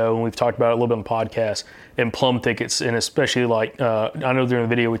video, and we've talked about it a little bit on the podcast, and plum thickets, and especially I know during the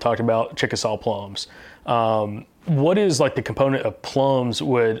video we talked about Chickasaw plums. What is like the component of plums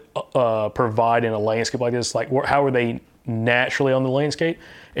would provide in a landscape like this? Like how are they naturally on the landscape,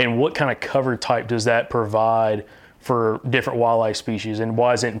 and what kind of cover type does that provide for different wildlife species, and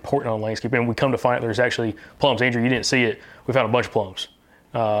why is it important on landscape? And we come to find out there's actually plums. Andrew, you didn't see it. We found a bunch of plums.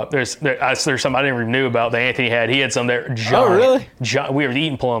 There's some I didn't even knew about that Anthony had. He had some there. Giant, oh, really? We were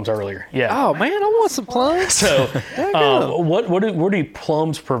eating plums earlier. Yeah. Oh man, I want some plums. So, what do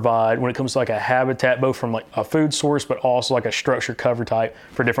plums provide when it comes to like a habitat, both from like a food source, but also like a structure cover type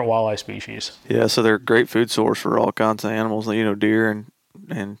for different wildlife species? Yeah, so they're a great food source for all kinds of animals. Deer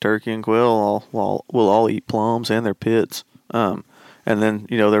and turkey and quail will all eat plums and their pits. And then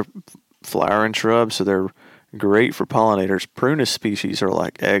they're flowering shrubs, so they're great for pollinators. Prunus species are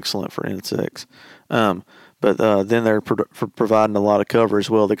like excellent for insects. But then they're for providing a lot of cover as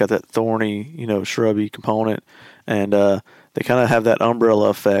well. They got that thorny, shrubby component, and they kind of have that umbrella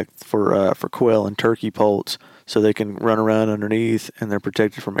effect for quail and turkey poults, so they can run around underneath and they're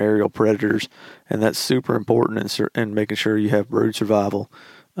protected from aerial predators, and that's super important in making sure you have brood survival.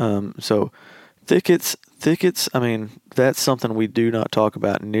 So thickets. I mean, that's something we do not talk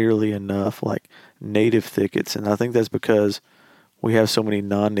about nearly enough, like native thickets, and I think that's because we have so many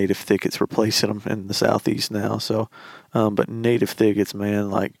non-native thickets replacing them in the southeast now. So, but native thickets, man,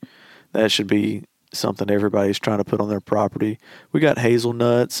 like that should be something everybody's trying to put on their property. We got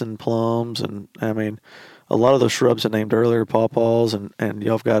hazelnuts and plums, and I mean, a lot of those shrubs I named earlier, pawpaws, and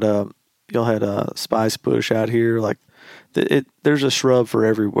y'all had a spice bush out here. Like there's a shrub for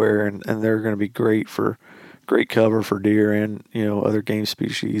everywhere, and they're going to be great cover for deer and other game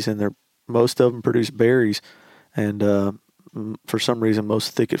species, and most of them produce berries, and for some reason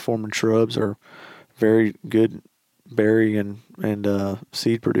most thicket forming shrubs are very good berry and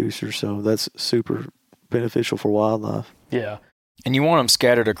seed producers, so that's super beneficial for wildlife. Yeah. And you want them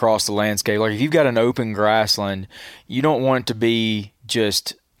scattered across the landscape. Like if you've got an open grassland, you don't want it to be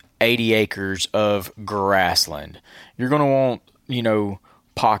just 80 acres of grassland. You're going to want,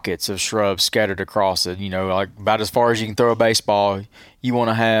 pockets of shrubs scattered across it, like about as far as you can throw a baseball. You want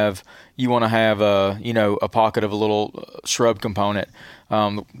to have a pocket of a little shrub component.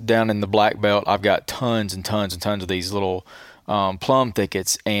 Down in the Black Belt, I've got tons and tons and tons of these little plum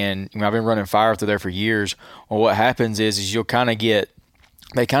thickets, and I've been running fire through there for years. Well, what happens is you'll kind of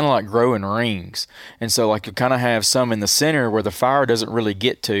they kind of like grow in rings, and so like you'll kind of have some in the center where the fire doesn't really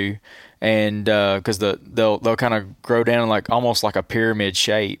get to, and because they'll kind of grow down like almost like a pyramid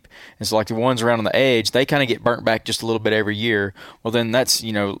shape, and so like the ones around on the edge, they kind of get burnt back just a little bit every year. Well, then that's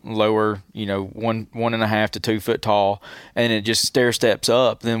lower, 1.5 to 2 foot tall, and it just stair steps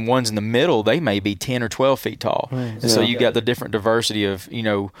up. Then ones in the middle, they may be 10 or 12 feet tall, and so you got the different diversity of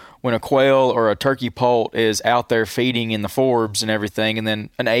when a quail or a turkey poult is out there feeding in the forbs and everything, and then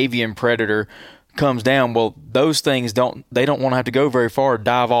an avian predator comes down, well, those things don't want to have to go very far,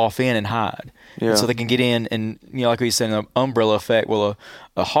 dive off in and hide. Yeah. And so they can get in, and like we said, an umbrella effect. Well,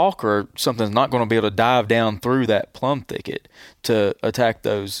 a hawk or something's not going to be able to dive down through that plum thicket to attack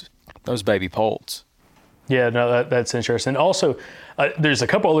those baby poults. Yeah, no, that's interesting. Also, there's a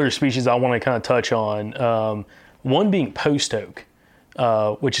couple other species I want to kind of touch on. One being post oak,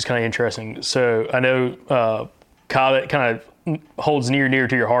 which is kind of interesting. So I know Kyle, that kind of holds near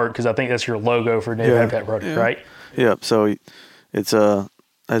to your heart because I think that's your logo for Native Habitat Project, right? Yeah. So it's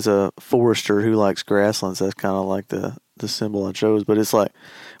as a forester who likes grasslands, that's kind of like the symbol I chose. But it's like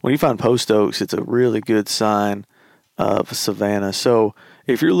when you find post oaks, it's a really good sign of savanna. So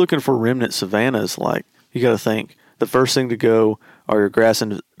if you're looking for remnant savannas, like you got to think the first thing to go are your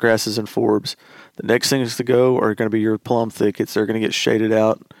grasses and forbs. The next things to go are going to be your plum thickets. They're going to get shaded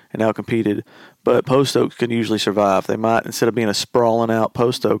out and outcompeted. But post oaks can usually survive. They might, instead of being a sprawling out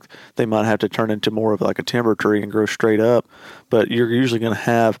post oak, they might have to turn into more of like a timber tree and grow straight up. But you're usually going to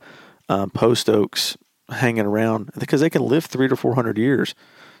have post oaks hanging around because they can live 300 to 400 years.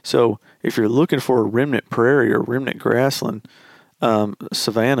 So if you're looking for a remnant prairie or remnant grassland,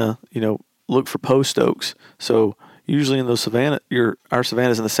 savanna, look for post oaks. So usually in those our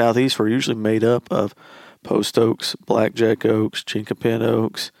savannas in the southeast were usually made up of post oaks, blackjack oaks, chinkapin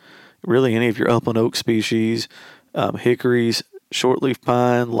oaks, really any of your upland oak species, hickories, shortleaf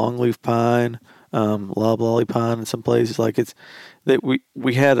pine, longleaf pine, loblolly pine in some places. Like it's that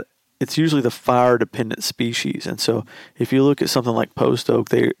we had. It's usually the fire dependent species, and so if you look at something like post oak,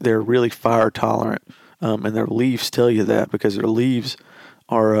 they're really fire tolerant, and their leaves tell you that because their leaves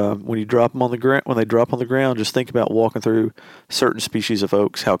are when you drop them on the ground. When they drop on the ground, just think about walking through certain species of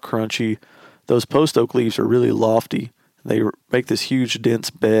oaks, how crunchy. Those post oak leaves are really lofty. They make this huge dense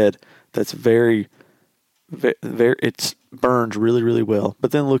bed that's very it burns really, really well.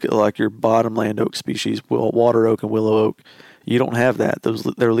 But then look at like your bottomland oak species, water oak and willow oak. You don't have that.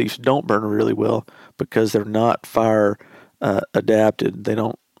 Their leaves don't burn really well because they're not fire adapted. They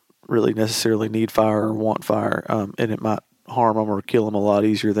don't really necessarily need fire or want fire, and it might harm them or kill them a lot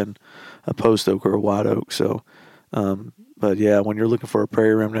easier than a post oak or a white oak. So, but yeah, when you're looking for a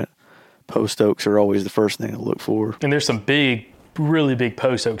prairie remnant, post oaks are always the first thing to look for. And there's some really big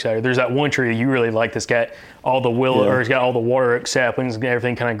post oaks out here. There's that one tree that you really like that's got all the willow, or it's got all the water oak saplings and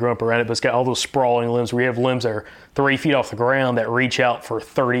everything kind of grown up around it, but it's got all those sprawling limbs where you have limbs that are 3 feet off the ground that reach out for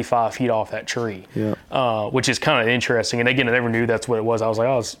 35 feet off that tree, which is kind of interesting. And again, I never knew that's what it was. I was like,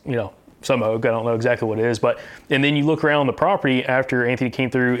 oh, it's, some oak. I don't know exactly what it is. And then you look around the property after Anthony came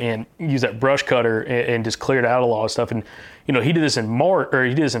through and used that brush cutter and just cleared out a lot of stuff. And, he did this in March, or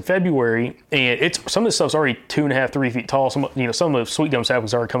he did this in February, and some of this stuff's already 2.5, 3 feet tall. Some of the sweet gum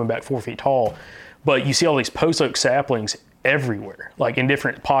saplings are coming back 4 feet tall. But you see all these post oak saplings everywhere, like in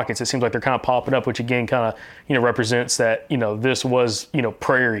different pockets. It seems like they're kind of popping up, which again kind of, represents that, this was,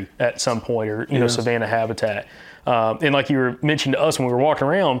 prairie at some point, or, savanna habitat. And like you were mentioning to us when we were walking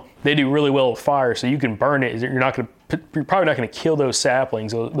around, they do really well with fire, so you can burn it. You're probably not going to kill those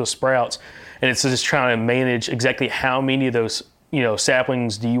saplings, those sprouts. And it's just trying to manage exactly how many of those,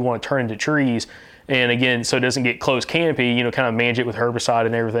 saplings do you want to turn into trees. And again, so it doesn't get close canopy, kind of manage it with herbicide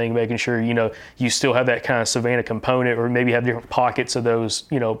and everything, making sure, you still have that kind of savanna component, or maybe have different pockets of those,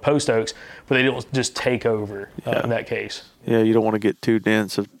 post oaks, but they don't just take over in that case. Yeah, you don't want to get too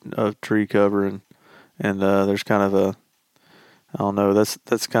dense of tree cover, and there's kind of I don't know,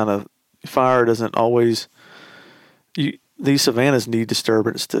 that's kind of, fire doesn't always, these savannas need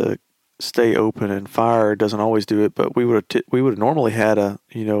disturbance to stay open, and fire doesn't always do it. But we would have normally had a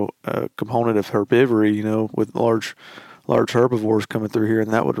component of herbivory, with large herbivores coming through here,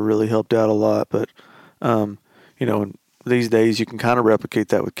 and that would have really helped out a lot. But these days you can kind of replicate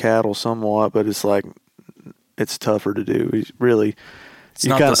that with cattle somewhat, but it's like it's tougher to do. Really, it's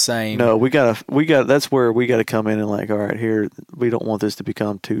not the same. No, we got. That's where we got to come in and like, all right, here we don't want this to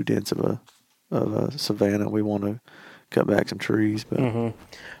become too dense of a savanna. We want to cut back some trees, but. Mm-hmm.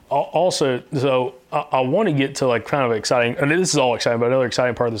 Also, so I want to get to like kind of exciting, and this is all exciting, but another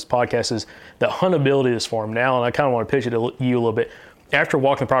exciting part of this podcast is the huntability of this farm now, and I kind of want to pitch it to you a little bit. After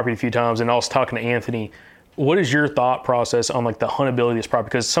walking the property a few times and I was talking to Anthony, what is your thought process on like the huntability of this property?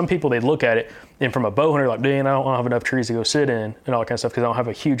 Because some people, they look at it and from a bow hunter, like, dang, I don't have enough trees to go sit in and all that kind of stuff because I don't have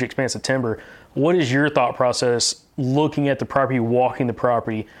a huge expanse of timber. What is your thought process looking at the property, walking the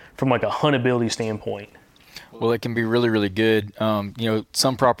property from like a huntability standpoint? Well, it can be really, really good.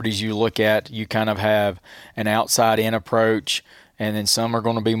 Some properties you look at, you kind of have an outside-in approach, and then some are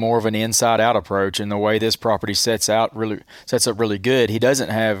going to be more of an inside-out approach. And the way this property sets up really good. He doesn't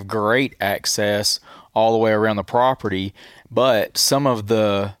have great access all the way around the property, but some of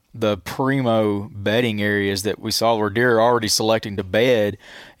the primo bedding areas that we saw where deer are already selecting to bed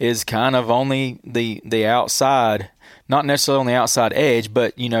is kind of on the outside. Not necessarily on the outside edge,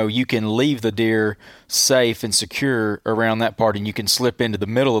 but, you can leave the deer safe and secure around that part, and you can slip into the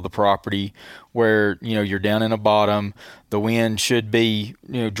middle of the property where, you're down in a bottom. The wind should be,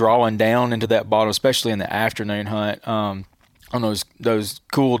 drawing down into that bottom, especially in the afternoon hunt. On those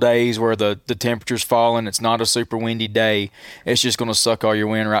cool days where the temperature's falling, it's not a super windy day, it's just going to suck all your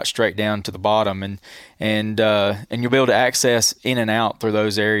wind right straight down to the bottom, and you'll be able to access in and out through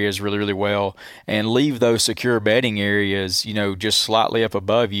those areas really, really well, and leave those secure bedding areas, just slightly up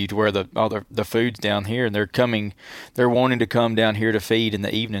above you to where all the food's down here, and they're wanting to come down here to feed in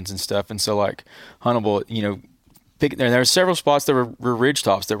the evenings and stuff, and so like huntable, there were several spots that were ridge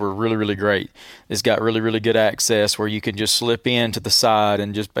tops that were really, really great. It's got really, really good access where you can just slip in to the side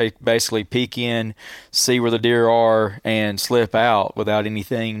and just basically peek in, see where the deer are, and slip out without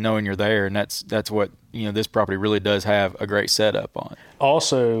anything knowing you're there. And that's what this property really does have a great setup on.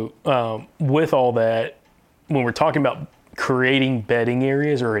 Also, with all that, when we're talking about creating bedding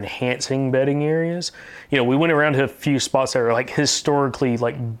areas or enhancing bedding areas, we went around to a few spots that are like historically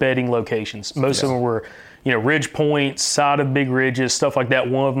like bedding locations. Most of them were ridge points, side of big ridges, stuff like that.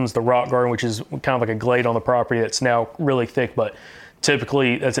 One of them is the rock garden, which is kind of like a glade on the property that's now really thick, but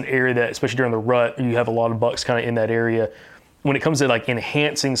typically that's an area that, especially during the rut, you have a lot of bucks kind of in that area. when it comes to like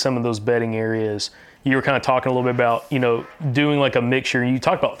enhancing some of those bedding areas, you were kind of talking a little bit about, doing like a mixture. You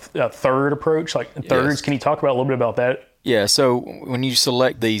talked about a third approach, like thirds. Yes. Can you talk about a little bit about that? Yeah, so when you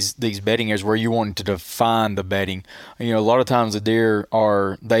select these bedding areas where you want to define the bedding, a lot of times the deer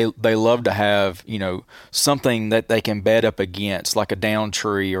they love to have, something that they can bed up against, like a down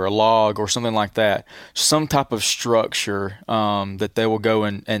tree or a log or something like that, some type of structure that they will go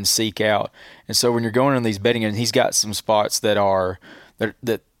and seek out. And so when you're going in these bedding areas, he's got some spots that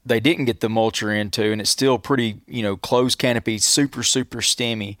they didn't get the mulcher into, and it's still pretty, closed canopy, super, super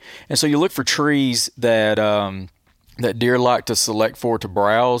stemmy. And so you look for trees that deer like to select for to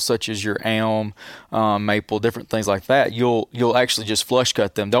browse, such as your elm, maple, different things like that. You'll actually just flush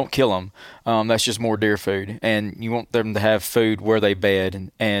cut them. Don't kill them. That's just more deer food, and you want them to have food where they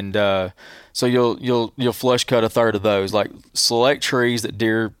bed. So you'll flush cut a third of those. Like select trees that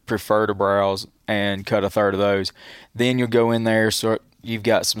deer prefer to browse and cut a third of those. Then you'll go in there. So you've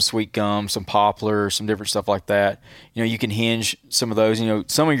got some sweet gum, some poplar, some different stuff like that. You can hinge some of those.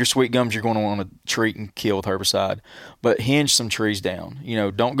 Some of your sweet gums you're going to want to treat and kill with herbicide, but hinge some trees down.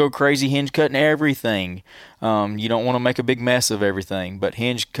 Don't go crazy hinge cutting everything. You don't want to make a big mess of everything, but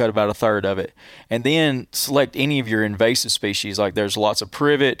hinge cut about a third of it. And then select any of your invasive species. Like there's lots of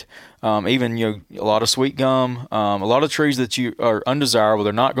privet, even a lot of sweet gum, a lot of trees that you are undesirable.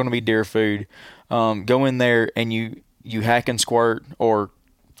 They're not going to be deer food. Go in there and you hack and squirt or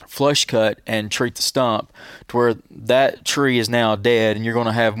flush cut and treat the stump to where that tree is now dead, and you're going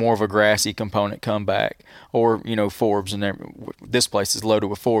to have more of a grassy component come back, or forbs. And this place is loaded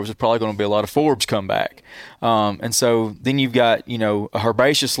with forbs. There's probably going to be a lot of forbs come back, and so then you've got a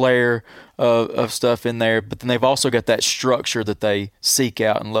herbaceous layer of stuff in there, but then they've also got that structure that they seek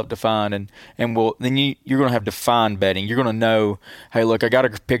out and love to find, and then you're going to have defined bedding. You're going to know, hey, look, I got a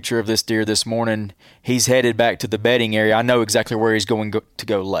picture of this deer this morning. He's headed back to the bedding area. I know exactly where he's going to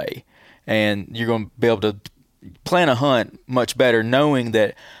go lay, and you're going to be able to plan a hunt much better, knowing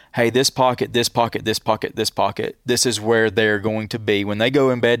that, hey, this pocket, this pocket, this pocket, this pocket, this is where they're going to be. When they go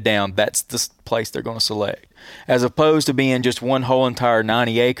and bed down, that's the place they're going to select. As opposed to being just one whole entire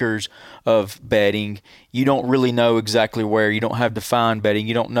 90 acres of bedding, you don't really know exactly where. You don't have defined bedding.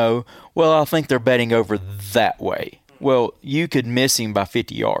 You don't know, well, I think they're bedding over that way. Well, you could miss him by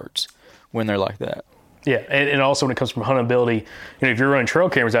 50 yards when they're like that. Yeah, and also when it comes from huntability, if you're running trail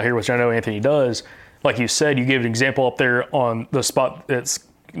cameras out here, which I know Anthony does, like you said, you gave an example up there on the spot that's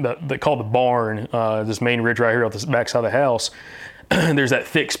called the barn, this main ridge right here on the backside of the house. There's that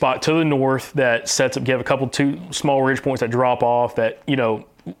thick spot to the north that sets up. You have a couple two small ridge points that drop off that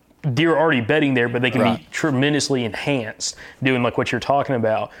deer are already bedding there, but they can be tremendously enhanced doing like what you're talking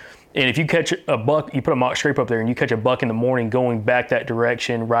about. And if you catch a buck, you put a mock scrape up there, and you catch a buck in the morning going back that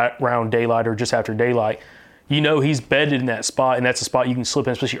direction right around daylight or just after daylight, he's bedded in that spot, and that's a spot you can slip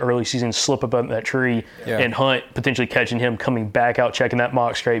in, especially early season, slip up that tree and hunt, potentially catching him coming back out, checking that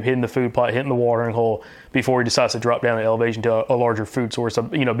mock scrape, hitting the food plot, hitting the watering hole before he decides to drop down the elevation to a larger food source, a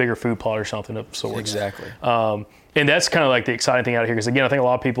bigger food plot or something of sorts. Exactly. And that's kind of like the exciting thing out here, because again, I think a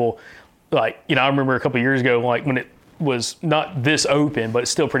lot of people, I remember a couple of years ago, like when it was not this open, but it's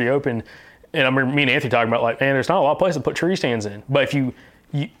still pretty open, and I remember me and Anthony talking about, like, man, there's not a lot of places to put tree stands in. But if you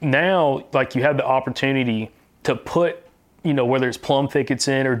now, like, you have the opportunity to put, whether it's plum thickets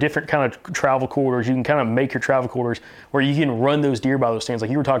in or different kind of travel corridors, you can kind of make your travel corridors where you can run those deer by those stands.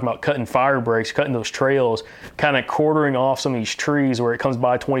 Like you were talking about cutting fire breaks, cutting those trails, kind of quartering off some of these trees where it comes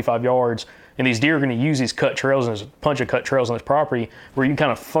by 25 yards. And these deer are going to use these cut trails, and there's a bunch of cut trails on this property where you can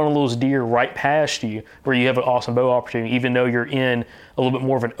kind of funnel those deer right past you, where you have an awesome bow opportunity, even though you're in a little bit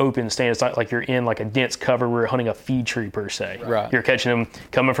more of an open stand. It's not like you're in like a dense cover where you're hunting a feed tree per se. Right. You're catching them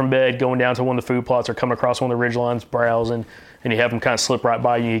coming from bed, going down to one of the food plots, or coming across one of the ridge lines, browsing, and you have them kind of slip right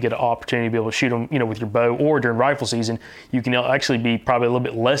by you. You get an opportunity to be able to shoot them, with your bow, or during rifle season, you can actually be probably a little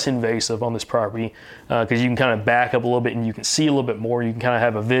bit less invasive on this property because you can kind of back up a little bit and you can see a little bit more. You can kind of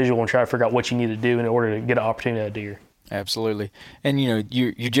have a visual and try to figure out what you need to do in order to get an opportunity at a deer. Absolutely. And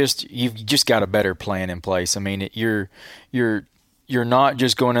you've just got a better plan in place. I mean, you're not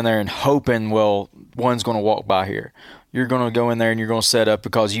just going in there and hoping, well, one's going to walk by here. You're going to go in there and you're going to set up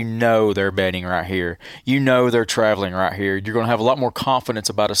because they're bedding right here. They're traveling right here. You're going to have a lot more confidence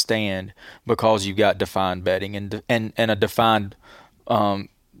about a stand because you've got defined bedding and a defined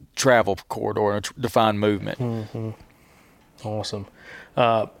travel corridor, and a defined movement. Mm-hmm. Awesome.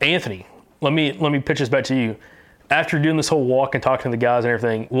 Anthony, let me pitch this back to you. After doing this whole walk and talking to the guys and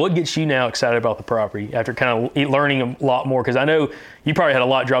everything, what gets you now excited about the property after kind of learning a lot more? Because I know you probably had a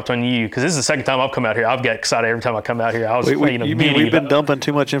lot dropped on you, because this is the second time I've come out here. I've got excited every time I come out here. I was you mean we've been dumping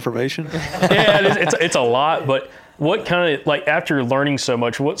too much information? Yeah, it's a lot. But what kind of, like, after learning so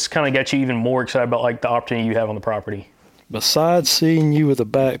much, what's kind of got you even more excited about, like, the opportunity you have on the property? Besides seeing you with a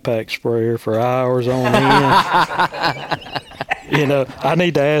backpack sprayer for hours on end, you know, I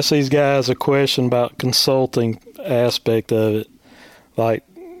need to ask these guys a question about consulting aspect of it. Like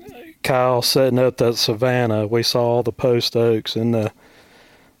Kyle setting up that Savannah, we saw all the post oaks and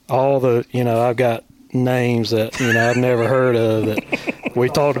all the, you know, I've got names that, you know, I've never heard of that. We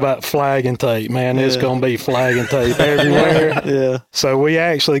talked about flag and tape, man. It's going to be flag and tape everywhere. Yeah. So we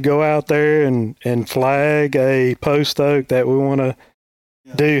actually go out there and flag a post oak that we want to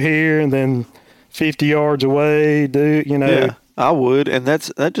do here, and then 50 yards away, you know. Yeah, I would, and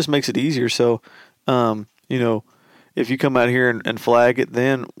that just makes it easier. So, you know, if you come out here and flag it,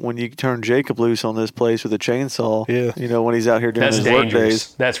 then when you turn Jacob loose on this place with a chainsaw, you know, when he's out here doing his work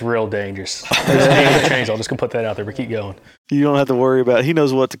days. That's real dangerous. That's chainsaw. Just gonna put that out there, but keep going. You don't have to worry about it. He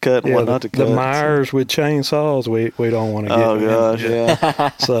knows what to cut and what not to cut. The Myers with chainsaws, we don't want to get. Oh, gosh,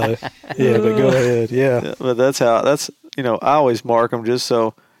 yeah. So, yeah, but go ahead. Yeah. But that's, you know, I always mark them just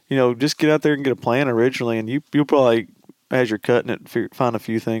so, you know, just get out there and get a plan originally, and you'll probably, as you're cutting it, find a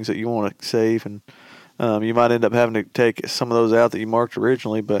few things that you want to save, and you might end up having to take some of those out that you marked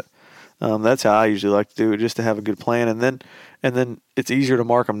originally, but that's how I usually like to do it, just to have a good plan. And then it's easier to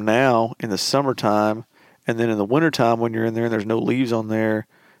mark them now in the summertime, and then in the wintertime when you're in there and there's no leaves on there,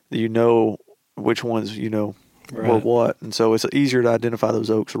 you know which ones, you know, what. And so it's easier to identify those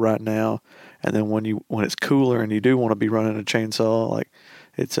oaks right now. And then when it's cooler and you do want to be running a chainsaw, like,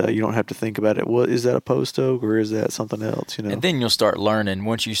 it's you don't have to think about it. What is that, a post oak or is that something else? You know. And then you'll start learning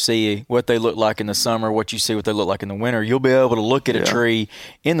once you see what they look like in the summer, what they look like in the winter. You'll be able to look at a tree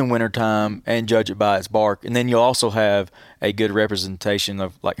in the wintertime and judge it by its bark. And then you'll also have a good representation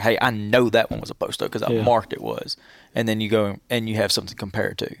of, like, hey, I know that one was a post oak because I marked it was. And then you go and you have something to compare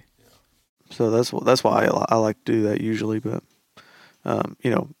it to. So that's why I like to do that usually, but you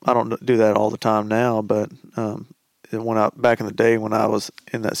know, I don't do that all the time now, but back in the day when I was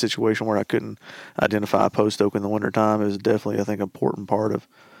in that situation where I couldn't identify a post oak in the wintertime, it was definitely, I think, an important part of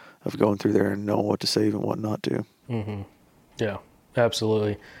going through there and knowing what to save and what not to. Mm-hmm. Yeah,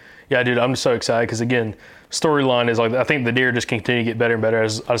 absolutely. Yeah, dude, I'm just so excited because, again, storyline is like, I think the deer just continue to get better and better. I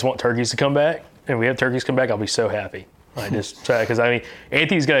just want turkeys to come back, and we have turkeys come back, I'll be so happy. Just because, I mean,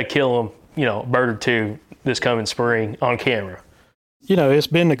 Anthony's got to kill them, you know, a bird or two this coming spring on camera. You know, it's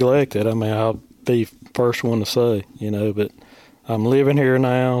been neglected. I mean, I'll be first one to say, you know, but I'm living here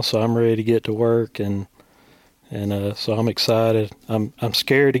now, so I'm ready to get to work, and so I'm excited. I'm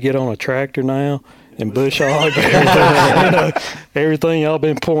scared to get on a tractor now and bush hog. You know, everything y'all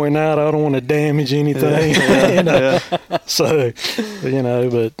been pointing out, I don't want to damage anything. You know? So, you know,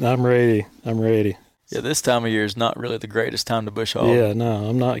 but I'm ready. Yeah, this time of year is not really the greatest time to bush hog. Yeah, no,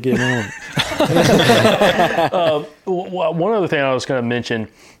 I'm not getting on it. One other thing I was going to mention,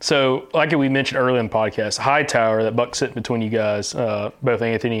 so like we mentioned earlier in the podcast, HIGHTOWER, that buck sitting between you guys, both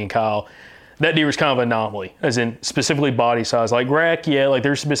Anthony and Kyle, that deer was kind of an anomaly, as in specifically body size. Like rack, yeah, like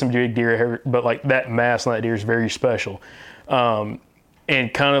there's been some big deer here, but like that mass on that deer is very special. And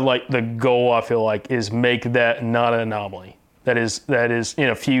kind of like the goal, I feel like, is make that not an anomaly. That is in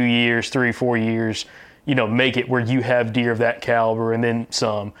a few years, 3-4 years, you know, make it where you have deer of that caliber and then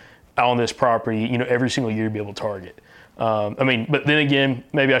some on this property, you know, every single year to be able to target. I mean, but then again,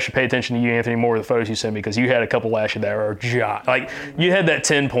 maybe I should pay attention to you, Anthony, more of the photos you sent me, because you had a couple last year that were like you had that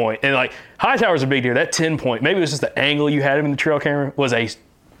 10 point, and like HIGHTOWER's a big deer. That 10 point, maybe it was just the angle you had him in the trail camera, was a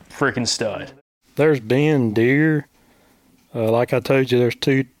freaking stud. There's been deer, like I told you, there's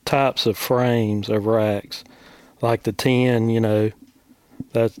two types of frames of racks. Like the 10, you know,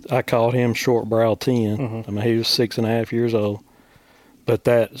 that I called him short brow 10. Mm-hmm. I mean, he was 6.5 years old. But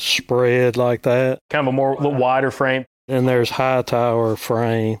that spread like that. Kind of a little wider frame. Then there's HIGHTOWER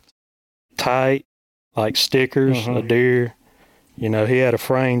frame, tight, like stickers, a deer. You know, he had a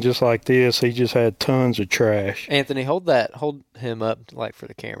frame just like this. He just had tons of trash. Anthony, hold him up like for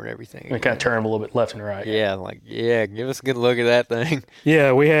the camera and everything. And kind of turn him a little bit left and right. Yeah, give us a good look at that thing.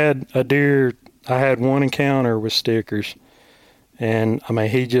 Yeah, we had a deer. I had one encounter with stickers, and I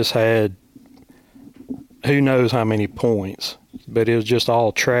mean, he just had who knows how many points, but it was just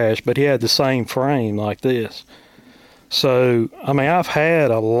all trash. But he had the same frame like this. So, I mean, I've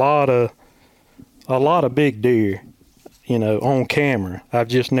had a lot of big deer, you know, on camera. I've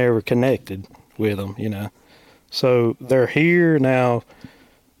just never connected with them, you know. So they're here now,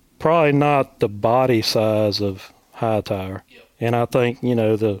 probably not the body size of HIGHTOWER. And I think, you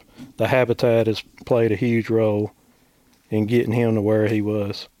know, the habitat has played a huge role in getting him to where he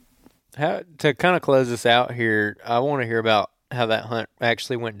was. To kind of close this out here, I want to hear about how that hunt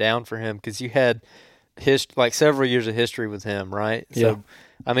actually went down for him, because like several years of history with him, right? So, Yeah.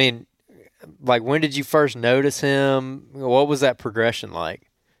 I mean, like, when did you first notice him? What was that progression like?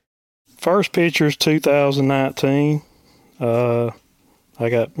 First picture's 2019. I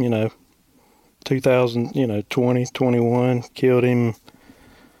got, 2020, 21, killed him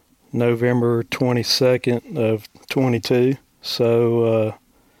November 22nd of 22. So,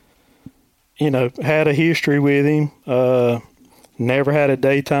 had a history with him. Never had a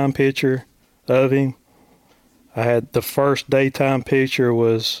daytime picture of him. I had the first daytime picture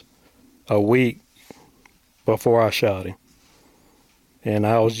was a week before I shot him. And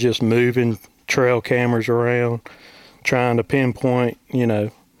I was just moving trail cameras around, trying to pinpoint,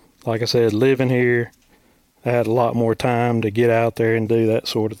 like I said, living here, I had a lot more time to get out there and do that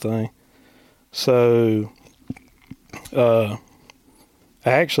sort of thing. So,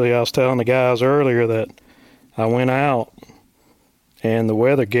 actually, I was telling the guys earlier that I went out and the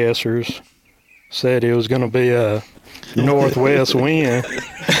weather guessers said it was going to be a northwest wind.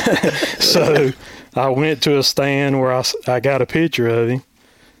 So I went to a stand where I got a picture of him.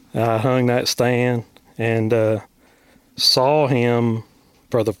 I hung that stand and saw him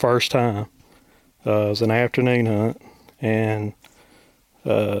for the first time. It was an afternoon hunt, and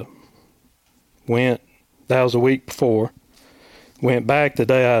went. That was a week before. Went back the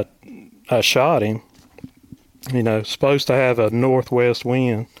day I shot him. Supposed to have a northwest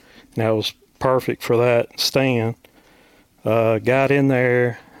wind, and that was perfect for that stand. Got in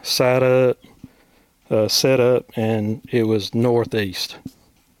there, sat up, set up, and it was northeast,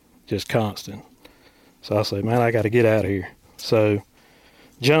 just constant. So I said, man, I got to get out of here. So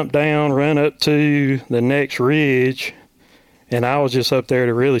jumped down, run up to the next ridge, and I was just up there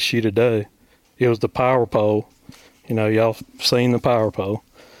to really shoot a doe. It was the power pole. Y'all seen the power pole.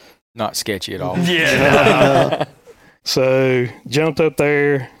 Not sketchy at all. Yeah. So jumped up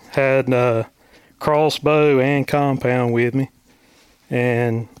there, had crossbow and compound with me.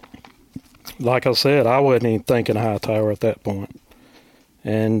 And like I said, I wasn't even thinking Hightower at that point.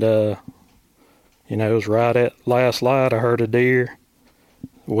 And, it was right at last light. I heard a deer.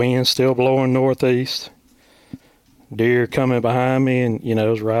 Wind still blowing northeast. Deer coming behind me, and, it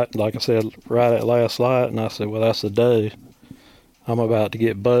was right, like I said, right at last light. And I said, well, that's a doe. I'm about to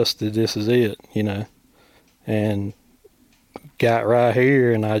get busted. This is it, And got right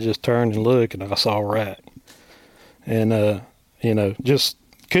here, and I just turned and looked, and I saw a rack. And, just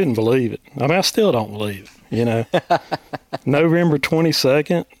couldn't believe it. I mean, I still don't believe it, November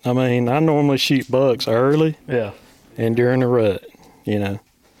 22nd, I mean, I normally shoot bucks early. Yeah. And during the rut,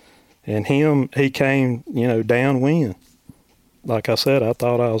 And he came, downwind. Like I said, I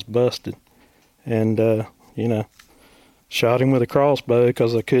thought I was busted. And, shot him with a crossbow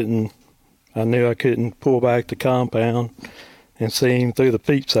because I knew I couldn't pull back the compound and see him through the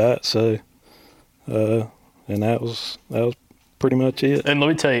peep sight. So, and that was pretty much it. And let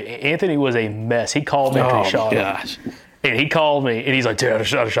me tell you, Anthony was a mess. He called me after he shot him. And he called me, and he's like, dude, I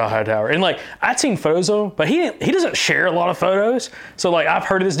shot Hightower. And, I'd seen photos of him, but he doesn't share a lot of photos. So, I've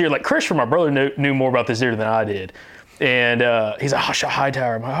heard of this deer. Christopher, my brother, knew more about this deer than I did. And he's like, I shot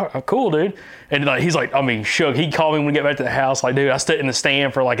Hightower. I'm like, oh, cool, dude. And, he's like, shook. He called me when we get back to the house. Dude, I stood in the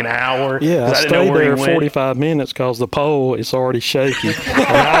stand for, an hour. Yeah, I stayed there 45 minutes because the pole is already shaky. And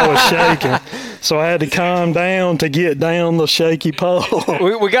I was shaking. So I had to calm down to get down the shaky pole.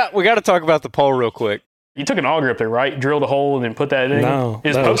 we got to talk about the pole real quick. You took an auger up there, right? Drilled a hole and then put that in? No,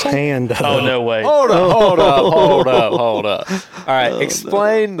 His that was post hole? hand up. Oh, no way. Hold up. All right,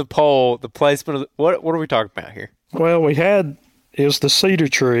 explain the pole, the placement of what are we talking about here? Well, it was the cedar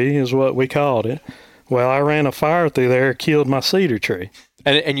tree is what we called it. Well, I ran a fire through there, killed my cedar tree.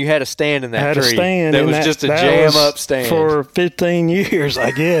 And you had a stand in that tree. I had a stand. That was just a jam-up stand. For 15 years,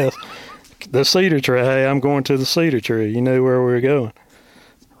 I guess. The cedar tree. Hey, I'm going to the cedar tree. You knew where we were going.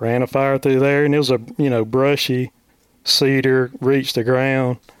 Ran a fire through there, and it was a, brushy cedar, reached the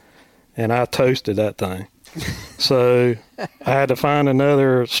ground, and I toasted that thing. So I had to find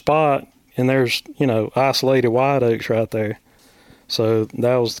another spot, and there's, isolated white oaks right there. So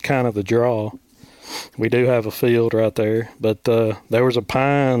that was kind of the draw. We do have a field right there, but there was a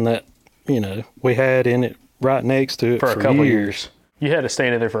pine that, we had in it right next to it for a couple years. You had to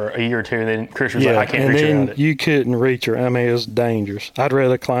stand in there for a year or two, and then Chris was like, I can't reach around it. And then you couldn't reach her. I mean, it was dangerous. I'd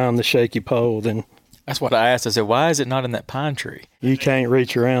rather climb the shaky pole than... That's what I asked. I said, why is it not in that pine tree? You can't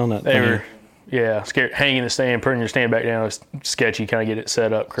reach around that thing. Scared. Hanging the stand, putting your stand back down was sketchy, kind of get it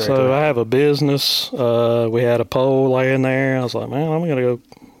set up correctly. So I have a business. We had a pole laying there. I was like, man, I'm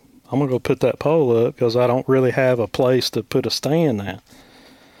gonna go put that pole up because I don't really have a place to put a stand now.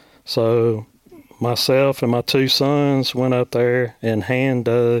 So myself and my two sons went up there and hand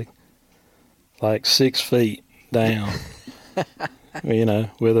dug like 6 feet down,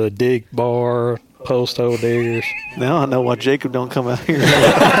 with a dig bar, post hole diggers. Now I know why Jacob don't come out here.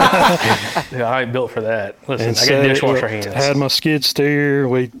 Yeah, I ain't built for that. Listen, And I got dishwasher hands. Had my skid steer.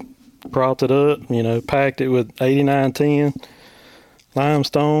 We propped it up, packed it with 8910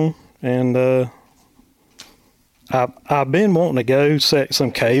 limestone, and I've been wanting to go set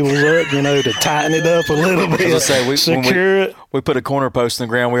some cables up, to tighten it up a little bit, secure it. We put a corner post in the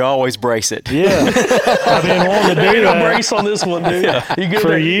ground. We always brace it. Yeah, I've been wanting to do that brace on this one, dude. You good for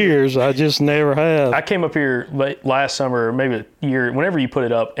there? years. I just never have. I came up here last summer, maybe a year, whenever you put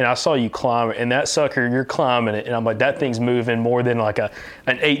it up, and I saw you climb it, and that sucker, you're climbing it, and I'm like, that thing's moving more than like an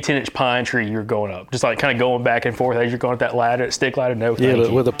 8-10-inch pine tree you're going up. Just like kind of going back and forth as you're going up that ladder, that stick ladder. No, Yeah, thank but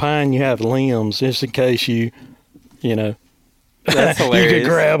you. with a pine, you have limbs just in case you That's you hilarious. could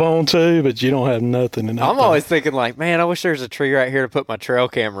grab onto, but you don't have nothing in that I'm thing. always thinking like, man, I wish there was a tree right here to put my trail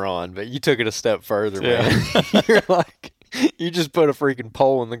camera on, but you took it a step further, man. You're like, you just put a freaking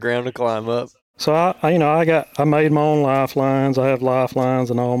pole in the ground to climb up. So I made my own lifelines. I have lifelines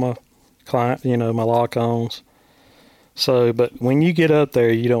and all my my lock-ons. So, but when you get up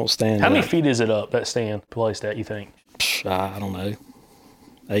there, you don't stand How up. many feet is it up, that stand placed at, you think? I don't know,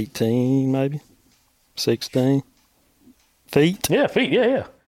 18 maybe, 16 feet. Yeah, feet. Yeah.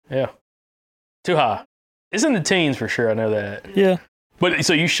 Too high. It's in the teens for sure. I know that. Yeah. But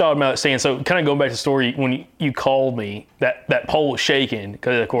so you shot him out stand. So kind of going back to the story, when you called me, that pole was shaking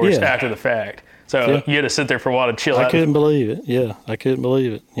because, of course, Yeah. after the fact. So you had to sit there for a while to chill out. I couldn't believe it. Yeah, I couldn't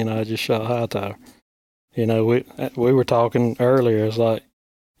believe it. I just shot HIGHTOWER. We were talking earlier. It's like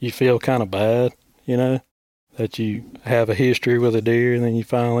you feel kind of bad, that you have a history with a deer, and then you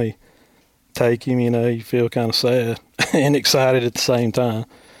finally take him. You feel kind of sad and excited at the same time.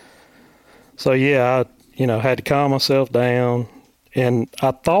 So yeah, I had to calm myself down, and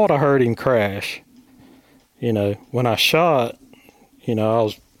I thought I heard him crash. When I shot, he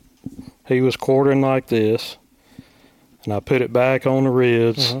was quartering like this, and I put it back on the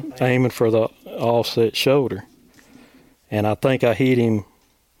ribs, aiming for the offset shoulder. And I think I hit him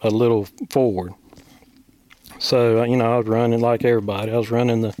a little forward. So, I was running like everybody. I was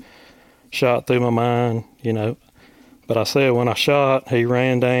running the shot through my mind, But I said when I shot, he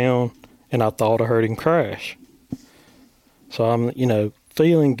ran down, and I thought I heard him crash. So I'm,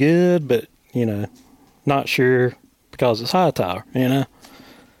 feeling good, but, not sure because it's HIGHTOWER,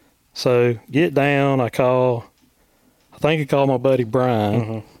 So get down, I called my buddy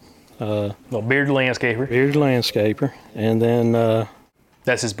Brian. Little bearded landscaper. And then...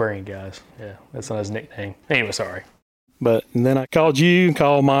 that's his brain, guys. Yeah, that's not his nickname. Anyway, sorry. And then I called you and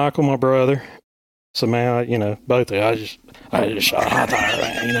called Michael, my brother. So, man, both of you, I just shot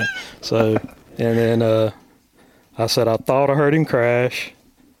HIGHTOWER, So, and then I said, I thought I heard him crash.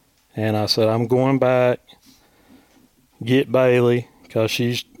 And I said, I'm going back, get Bailey, because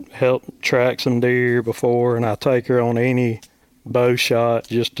she's helped track some deer before, and I take her on any bow shot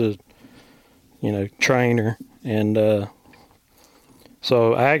just to, train her. And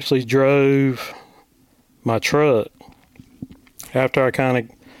so I actually drove my truck after I kind of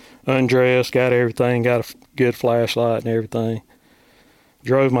undressed, got everything, got a good flashlight and everything.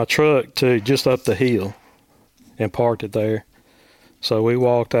 Drove my truck to just up the hill and parked it there. So we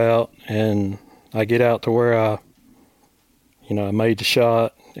walked out, and I get out to where I made the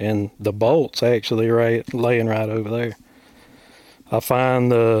shot, and the bolt's actually laying right over there. I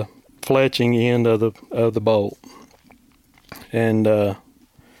find the fletching end of the bolt, and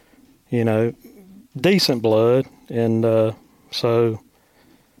decent blood, and so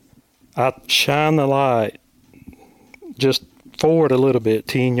I shine the light just forward a little bit,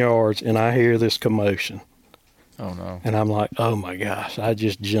 10 yards, and I hear this commotion. Oh no! And I'm like, oh my gosh! I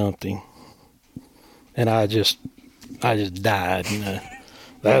just jumped him, and I just died.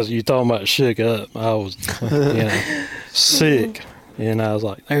 That was, you talking about shook up. I was, sick, and I was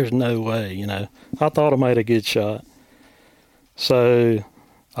like, there's no way. I thought I made a good shot. So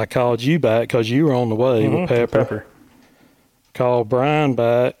I called you back because you were on the way with Pepper. Called Brian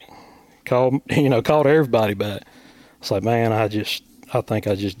back. Called everybody back. It's like, man, I think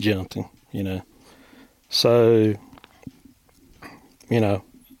I just jumped him. So, I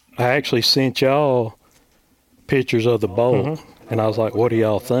actually sent y'all pictures of the bolt, and I was like, what do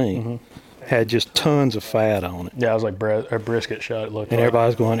y'all think? Had just tons of fat on it. Yeah, I was like a brisket shot. It looked and like.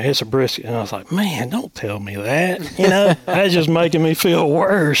 Everybody's going, it's a brisket. And I was like, man, don't tell me that. That's just making me feel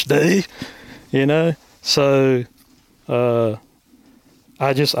worse, dude. So I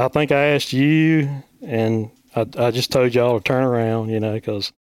think I asked you, and I just told y'all to turn around,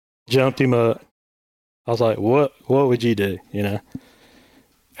 because jumped him up. I was like, what would you do,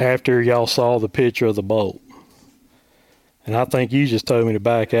 after y'all saw the picture of the bolt. And I think you just told me to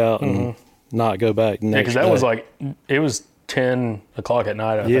back out and not go back the next because that day. was like, it was 10 o'clock at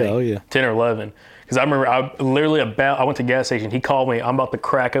night, I think. Oh yeah. 10 or 11. Because I remember I went to the gas station. He called me. I'm about to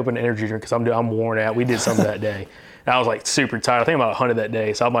crack open an energy drink because I'm worn out. We did something that day. And I was like super tired. I think about 100 that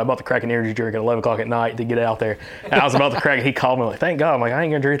day. So I'm like about to crack an energy drink at 11 o'clock at night to get out there. And I was about to crack it. He called me like, thank God. I'm like, I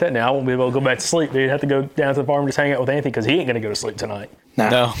ain't going to drink that now. I won't be able to go back to sleep, dude. I have to go down to the farm and just hang out with Anthony because he ain't going to go to sleep tonight.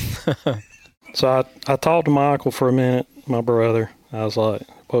 No. So I talked to Michael for a minute, my brother. I was like,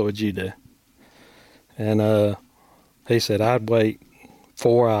 what would you do? And he said, I'd wait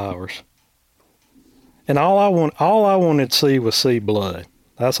 4 hours. And all I wanted to see blood.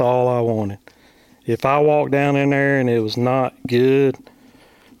 That's all I wanted. If I walked down in there and it was not good,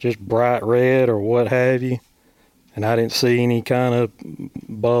 just bright red or what have you, and I didn't see any kind of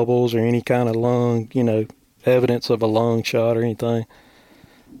bubbles or any kind of lung, evidence of a lung shot or anything,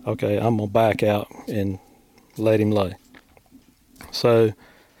 okay, I'm going to back out and let him lay. So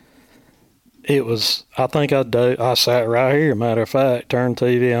it was, I think I sat right here, matter of fact, turned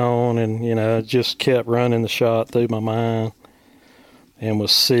TV on and, just kept running the shot through my mind and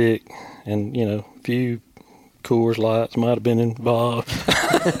was sick and, a few Coors Lights might have been involved.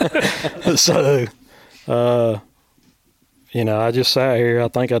 So, I just sat here. I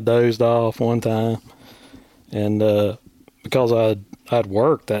think I dozed off one time and because I'd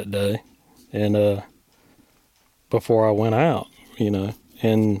worked that day and before I went out,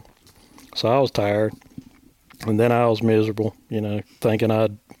 and so I was tired, and then I was miserable, thinking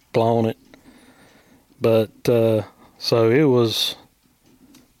I'd blown it. But so it was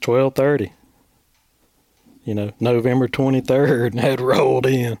 12:30, November 23rd, had rolled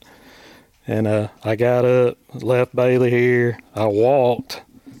in, and I got up, left Bailey here. I walked,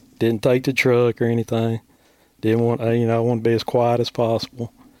 didn't take the truck or anything. Didn't want, I wanted to be as quiet as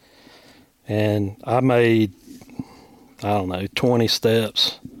possible, and I made, 20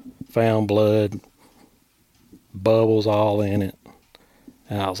 steps. Found blood, bubbles all in it.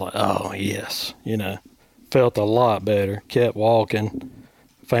 And I was like, oh, yes, felt a lot better. Kept walking,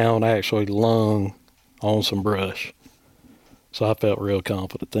 found actually lung on some brush. So I felt real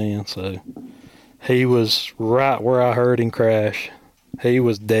confident then. So he was right where I heard him crash. He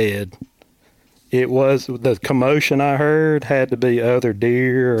was dead. It was, the commotion I heard had to be other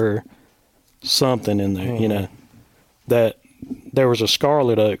deer or something in there, that there was a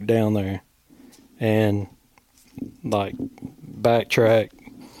scarlet oak down there, and like backtrack,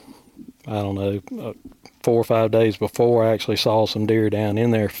 4 or 5 days before, I actually saw some deer down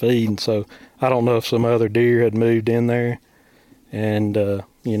in there feeding. So I don't know if some other deer had moved in there, and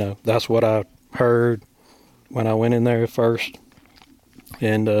that's what I heard when I went in there first.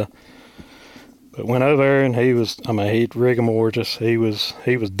 And but went over there, and he'd rigor mortis. He was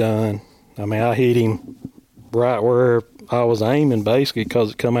done. I hit him right where I was aiming, basically,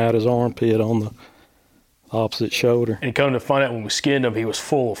 because it come out his armpit on the opposite shoulder. And come to find out when we skinned him, he was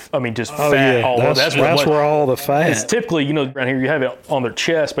full of, fat. Yeah, all over. That's where all the fat. It's typically, around here you have it on their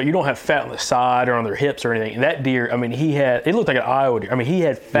chest, but you don't have fat on the side or on their hips or anything. And that deer, it looked like an Iowa deer. He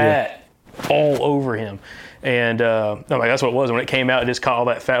had fat all over him. And that's what it was. When it came out, it just caught all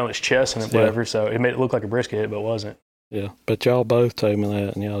that fat on his chest and whatever. So it made it look like a brisket, but it wasn't. Yeah, but y'all both told me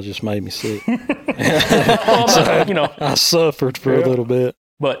that, and y'all just made me sick. So, I suffered for a little bit.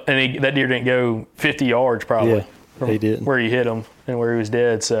 But that deer didn't go 50 yards probably. Yeah, he didn't. Where you hit him and where he was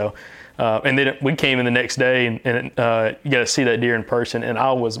dead. So, and then we came in the next day, and you got to see that deer in person, and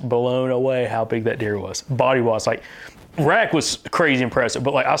I was blown away how big that deer was. Body was like, rack was crazy impressive,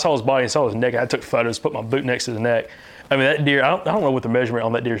 but like I saw his body and saw his neck. I took photos, put my boot next to the neck. That deer, I don't know what the measurement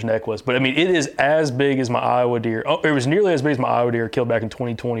on that deer's neck was, but it is as big as my Iowa deer. Oh, it was nearly as big as my Iowa deer killed back in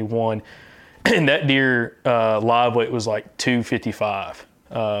 2021. And that deer live weight was like 255.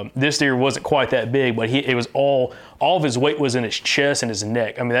 This deer wasn't quite that big, but it was all of his weight was in his chest and his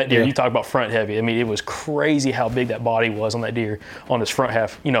neck. That deer, you talk about front heavy. It was crazy how big that body was on that deer on his front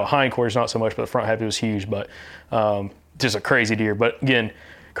half. Hindquarters not so much, but the front half it was huge. But just a crazy deer. But again,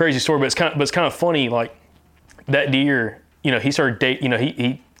 crazy story. But it's kind of funny. Like that deer, he started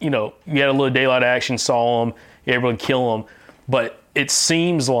he had a little daylight action, saw him, able to kill him. But it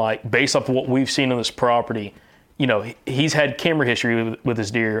seems like based off of what we've seen on this property, he's had camera history with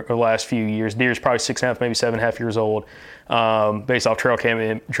his deer over the last few years. Deer's probably 6.5, maybe 7.5 years old, based off trail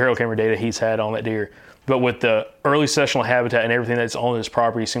camera data he's had on that deer. But with the early sessional habitat and everything that's on this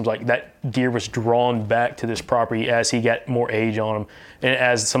property, it seems like that deer was drawn back to this property as he got more age on him and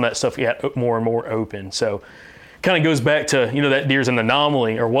as some of that stuff got more and more open. So kind of goes back to, that deer's an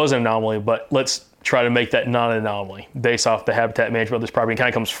anomaly or was an anomaly, but let's try to make that not an anomaly based off the habitat management of this property. It kind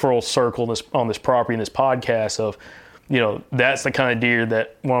of comes full circle on this property in this podcast of, that's the kind of deer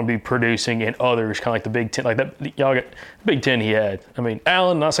that want to be producing in others, kind of like the Big Ten, like that. Y'all got Big Ten he had. I mean,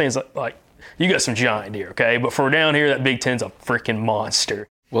 Alan, not saying it's like you got some giant deer, okay, but for down here, that Big Ten's a freaking monster.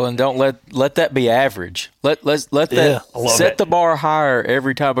 Well, and don't let that be average. Let that set the bar higher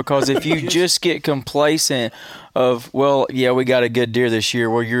every time, because if you just get complacent of, well, yeah, we got a good deer this year,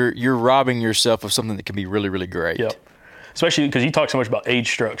 well, you're robbing yourself of something that can be really, really great. Yep. Especially because you talk so much about age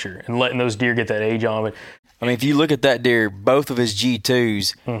structure and letting those deer get that age on it. I mean, if you look at that deer, both of his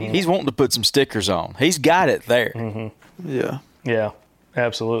G2s, he's wanting to put some stickers on. He's got it there. Mm-hmm. Yeah. Yeah,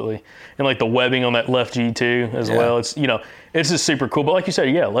 absolutely. And like the webbing on that left G2 as well. It's, it's just super cool. But like you said,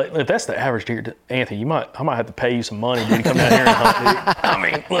 if that's the average deer, Anthony, I might have to pay you some money, dude, to come down here and hunt, dude.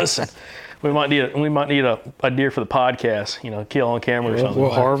 I mean, listen, we might need a deer for the podcast, kill on camera or something. We'll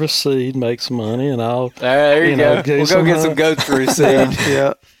harvest seed, make some money, and I'll. There you go. We'll go get some goat through seed.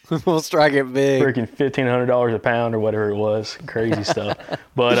 Yeah. We'll strike it big. Freaking $1,500 a pound or whatever it was. Crazy stuff.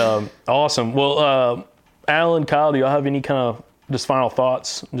 But awesome. Well, Alan, Kyle, do y'all have any kind of just final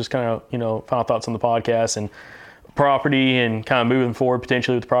thoughts? Just kind of, final thoughts on the podcast and property and kind of moving forward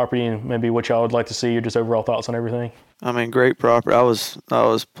potentially with the property and maybe what y'all would like to see or just overall thoughts on everything? I mean, great property. I was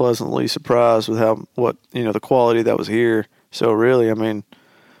pleasantly surprised with the quality that was here. So really, I mean,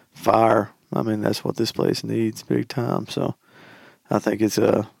 fire. I mean, that's what this place needs big time. So I think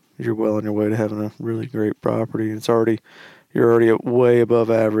you're well on your way to having a really great property. You're already way above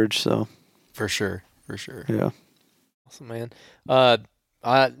average. So for sure. Yeah. Awesome, man. To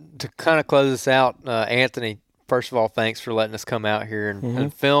kind of close this out, Anthony, first of all, thanks for letting us come out here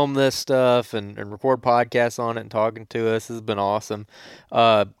and film this stuff and record podcasts on it and talking to us. This has been awesome.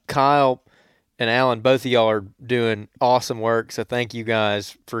 Kyle and Alan, both of y'all are doing awesome work, so thank you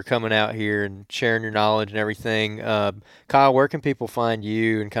guys for coming out here and sharing your knowledge and everything. Kyle, where can people find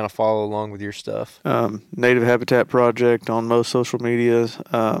you and kind of follow along with your stuff? Native Habitat Project on most social medias.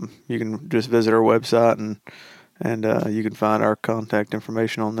 You can just visit our website and you can find our contact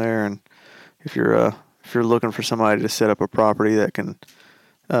information on there. And if you're looking for somebody to set up a property that can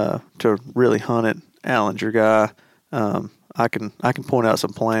to really hunt it, Alan's your guy. I can point out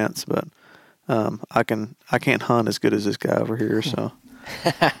some plants, but I can't hunt as good as this guy over here. So,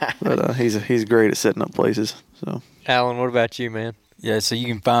 but he's great at setting up places. So, Alan, what about you, man? Yeah, so you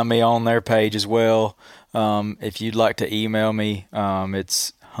can find me on their page as well. If you'd like to email me,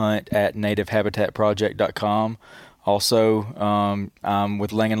 it's hunt@nativehabitatproject.com. Also, I'm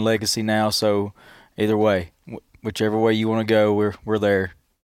with Langan Legacy now, so either way, whichever way you want to go, we're there.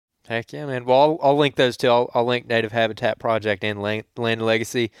 Heck yeah, man. Well, I'll link those two. I'll link Native Habitat Project and Land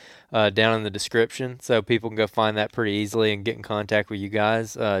Legacy down in the description, so people can go find that pretty easily and get in contact with you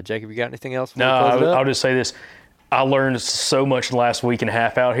guys. Jacob, you got anything else? No, I'll just say this. I learned so much the last week and a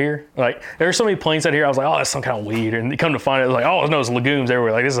half out here. Like, there's so many planes out here. I was like, oh, that's some kind of weed. And come to find it, like, oh, no, it's legumes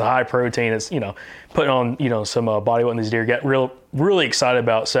everywhere. Like, this is high protein. It's, putting on, some body weight on these deer. Get really excited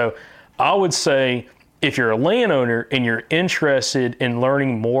about. So I would say if you're a landowner and you're interested in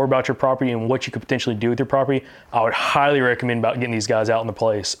learning more about your property and what you could potentially do with your property, I would highly recommend about getting these guys out in the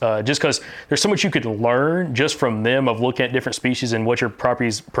place. Just because there's so much you could learn just from them of looking at different species and what your property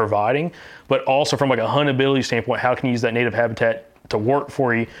is providing, but also from like a huntability standpoint, how can you use that native habitat to work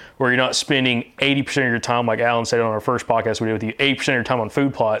for you where you're not spending 80% of your time, like Alan said on our first podcast we did with you, 80% of your time on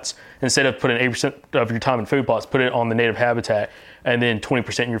food plots. Instead of putting 80% of your time in food plots, put it on the native habitat and then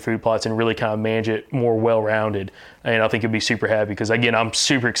 20% in your food plots and really kind of manage it more well-rounded. And I think you'll be super happy because, again, I'm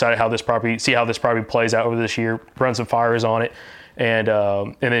super excited how this property plays out over this year, run some fires on it, and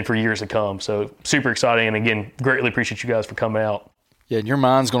then for years to come. So super exciting, and again, greatly appreciate you guys for coming out. Yeah, your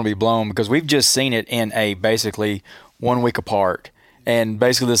mind's going to be blown because we've just seen it in a basically 1 week apart. And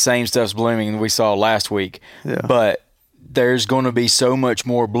basically the same stuff's blooming we saw last week. Yeah. But there's going to be so much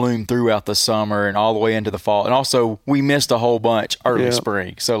more bloom throughout the summer and all the way into the fall. And also, we missed a whole bunch early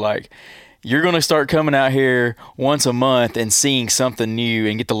spring. So, you're going to start coming out here once a month and seeing something new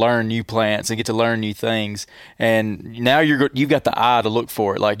and get to learn new plants and get to learn new things. And now you've got the eye to look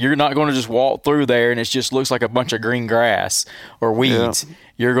for it. Like, you're not going to just walk through there and it just looks like a bunch of green grass or weeds. Yeah.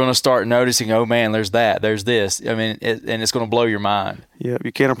 You're going to start noticing, oh man, there's this. I mean, and it's going to blow your mind. Yeah,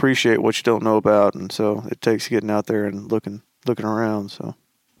 you can't appreciate what you don't know about, and so it takes getting out there and looking around. So,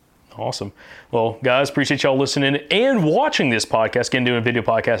 Awesome. Well, guys, appreciate y'all listening and watching this podcast. Again, doing a video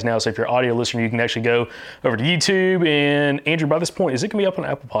podcast now. So if you're an audio listener, you can actually go over to YouTube. And Andrew, by this point, is it going to be up on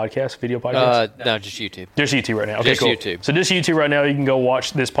Apple Podcasts, video podcast? No, just YouTube. Just YouTube right now. Okay, just cool. YouTube. So just YouTube right now. You can go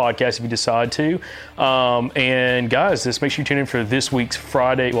watch this podcast if you decide to. And guys, this makes sure you tune in for this week's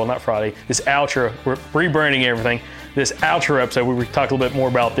Friday. Well, not Friday. This outro. We're rebranding everything. This outro episode, we talk a little bit more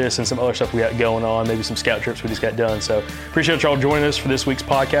about this and some other stuff we got going on, maybe some scout trips we just got done. So appreciate y'all joining us for this week's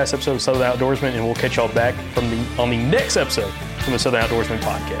podcast episode of Southern Outdoorsman, and we'll catch y'all back on the next episode from the Southern Outdoorsman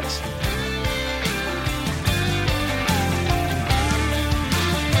podcast.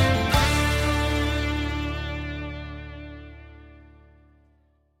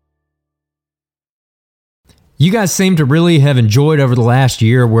 You guys seem to really have enjoyed over the last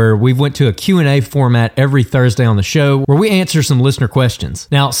year where we've went to a Q&A format every Thursday on the show where we answer some listener questions.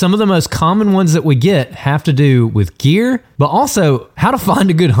 Now, some of the most common ones that we get have to do with gear, but also how to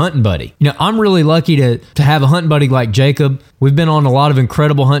find a good hunting buddy. You know, I'm really lucky to have a hunting buddy like Jacob. We've been on a lot of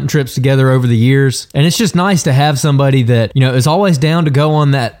incredible hunting trips together over the years, and it's just nice to have somebody that, you know, is always down to go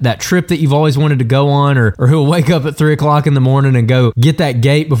on that trip that you've always wanted to go on, or who'll wake up at 3 o'clock in the morning and go get that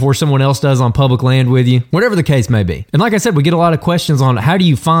gate before someone else does on public land with you, whatever the case may be. And like I said, we get a lot of questions on how do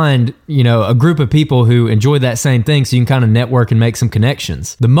you find, you know, a group of people who enjoy that same thing so you can kind of network and make some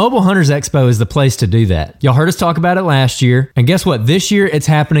connections. The Mobile Hunters Expo is the place to do that. Y'all heard us talk about it last year, and guess what? This year it's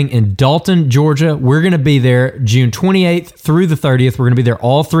happening in Dalton, Georgia. We're going to be there June 28th through the 30th. We're going to be there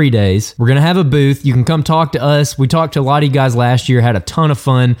all 3 days. We're going to have a booth. You can come talk to us. We talked to a lot of you guys last year, had a ton of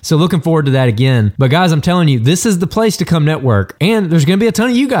fun. So looking forward to that again. But guys, I'm telling you, this is the place to come network. And there's going to be a ton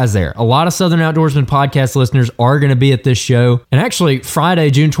of you guys there. A lot of Southern Outdoorsman podcast listeners are going to be at this show. And actually, Friday,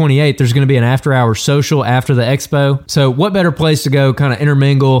 June 28th, there's going to be an after-hour social after the expo. So what better place to go kind of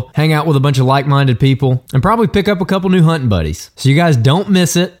intermingle, hang out with a bunch of like-minded people, and probably pick up a couple new hunting buddies. So you guys don't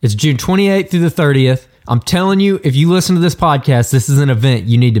miss it. It's June 28th through the 30th. I'm telling you, if you listen to this podcast, this is an event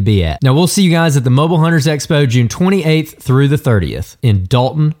you need to be at. Now, we'll see you guys at the Mobile Hunters Expo June 28th through the 30th in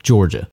Dalton, Georgia.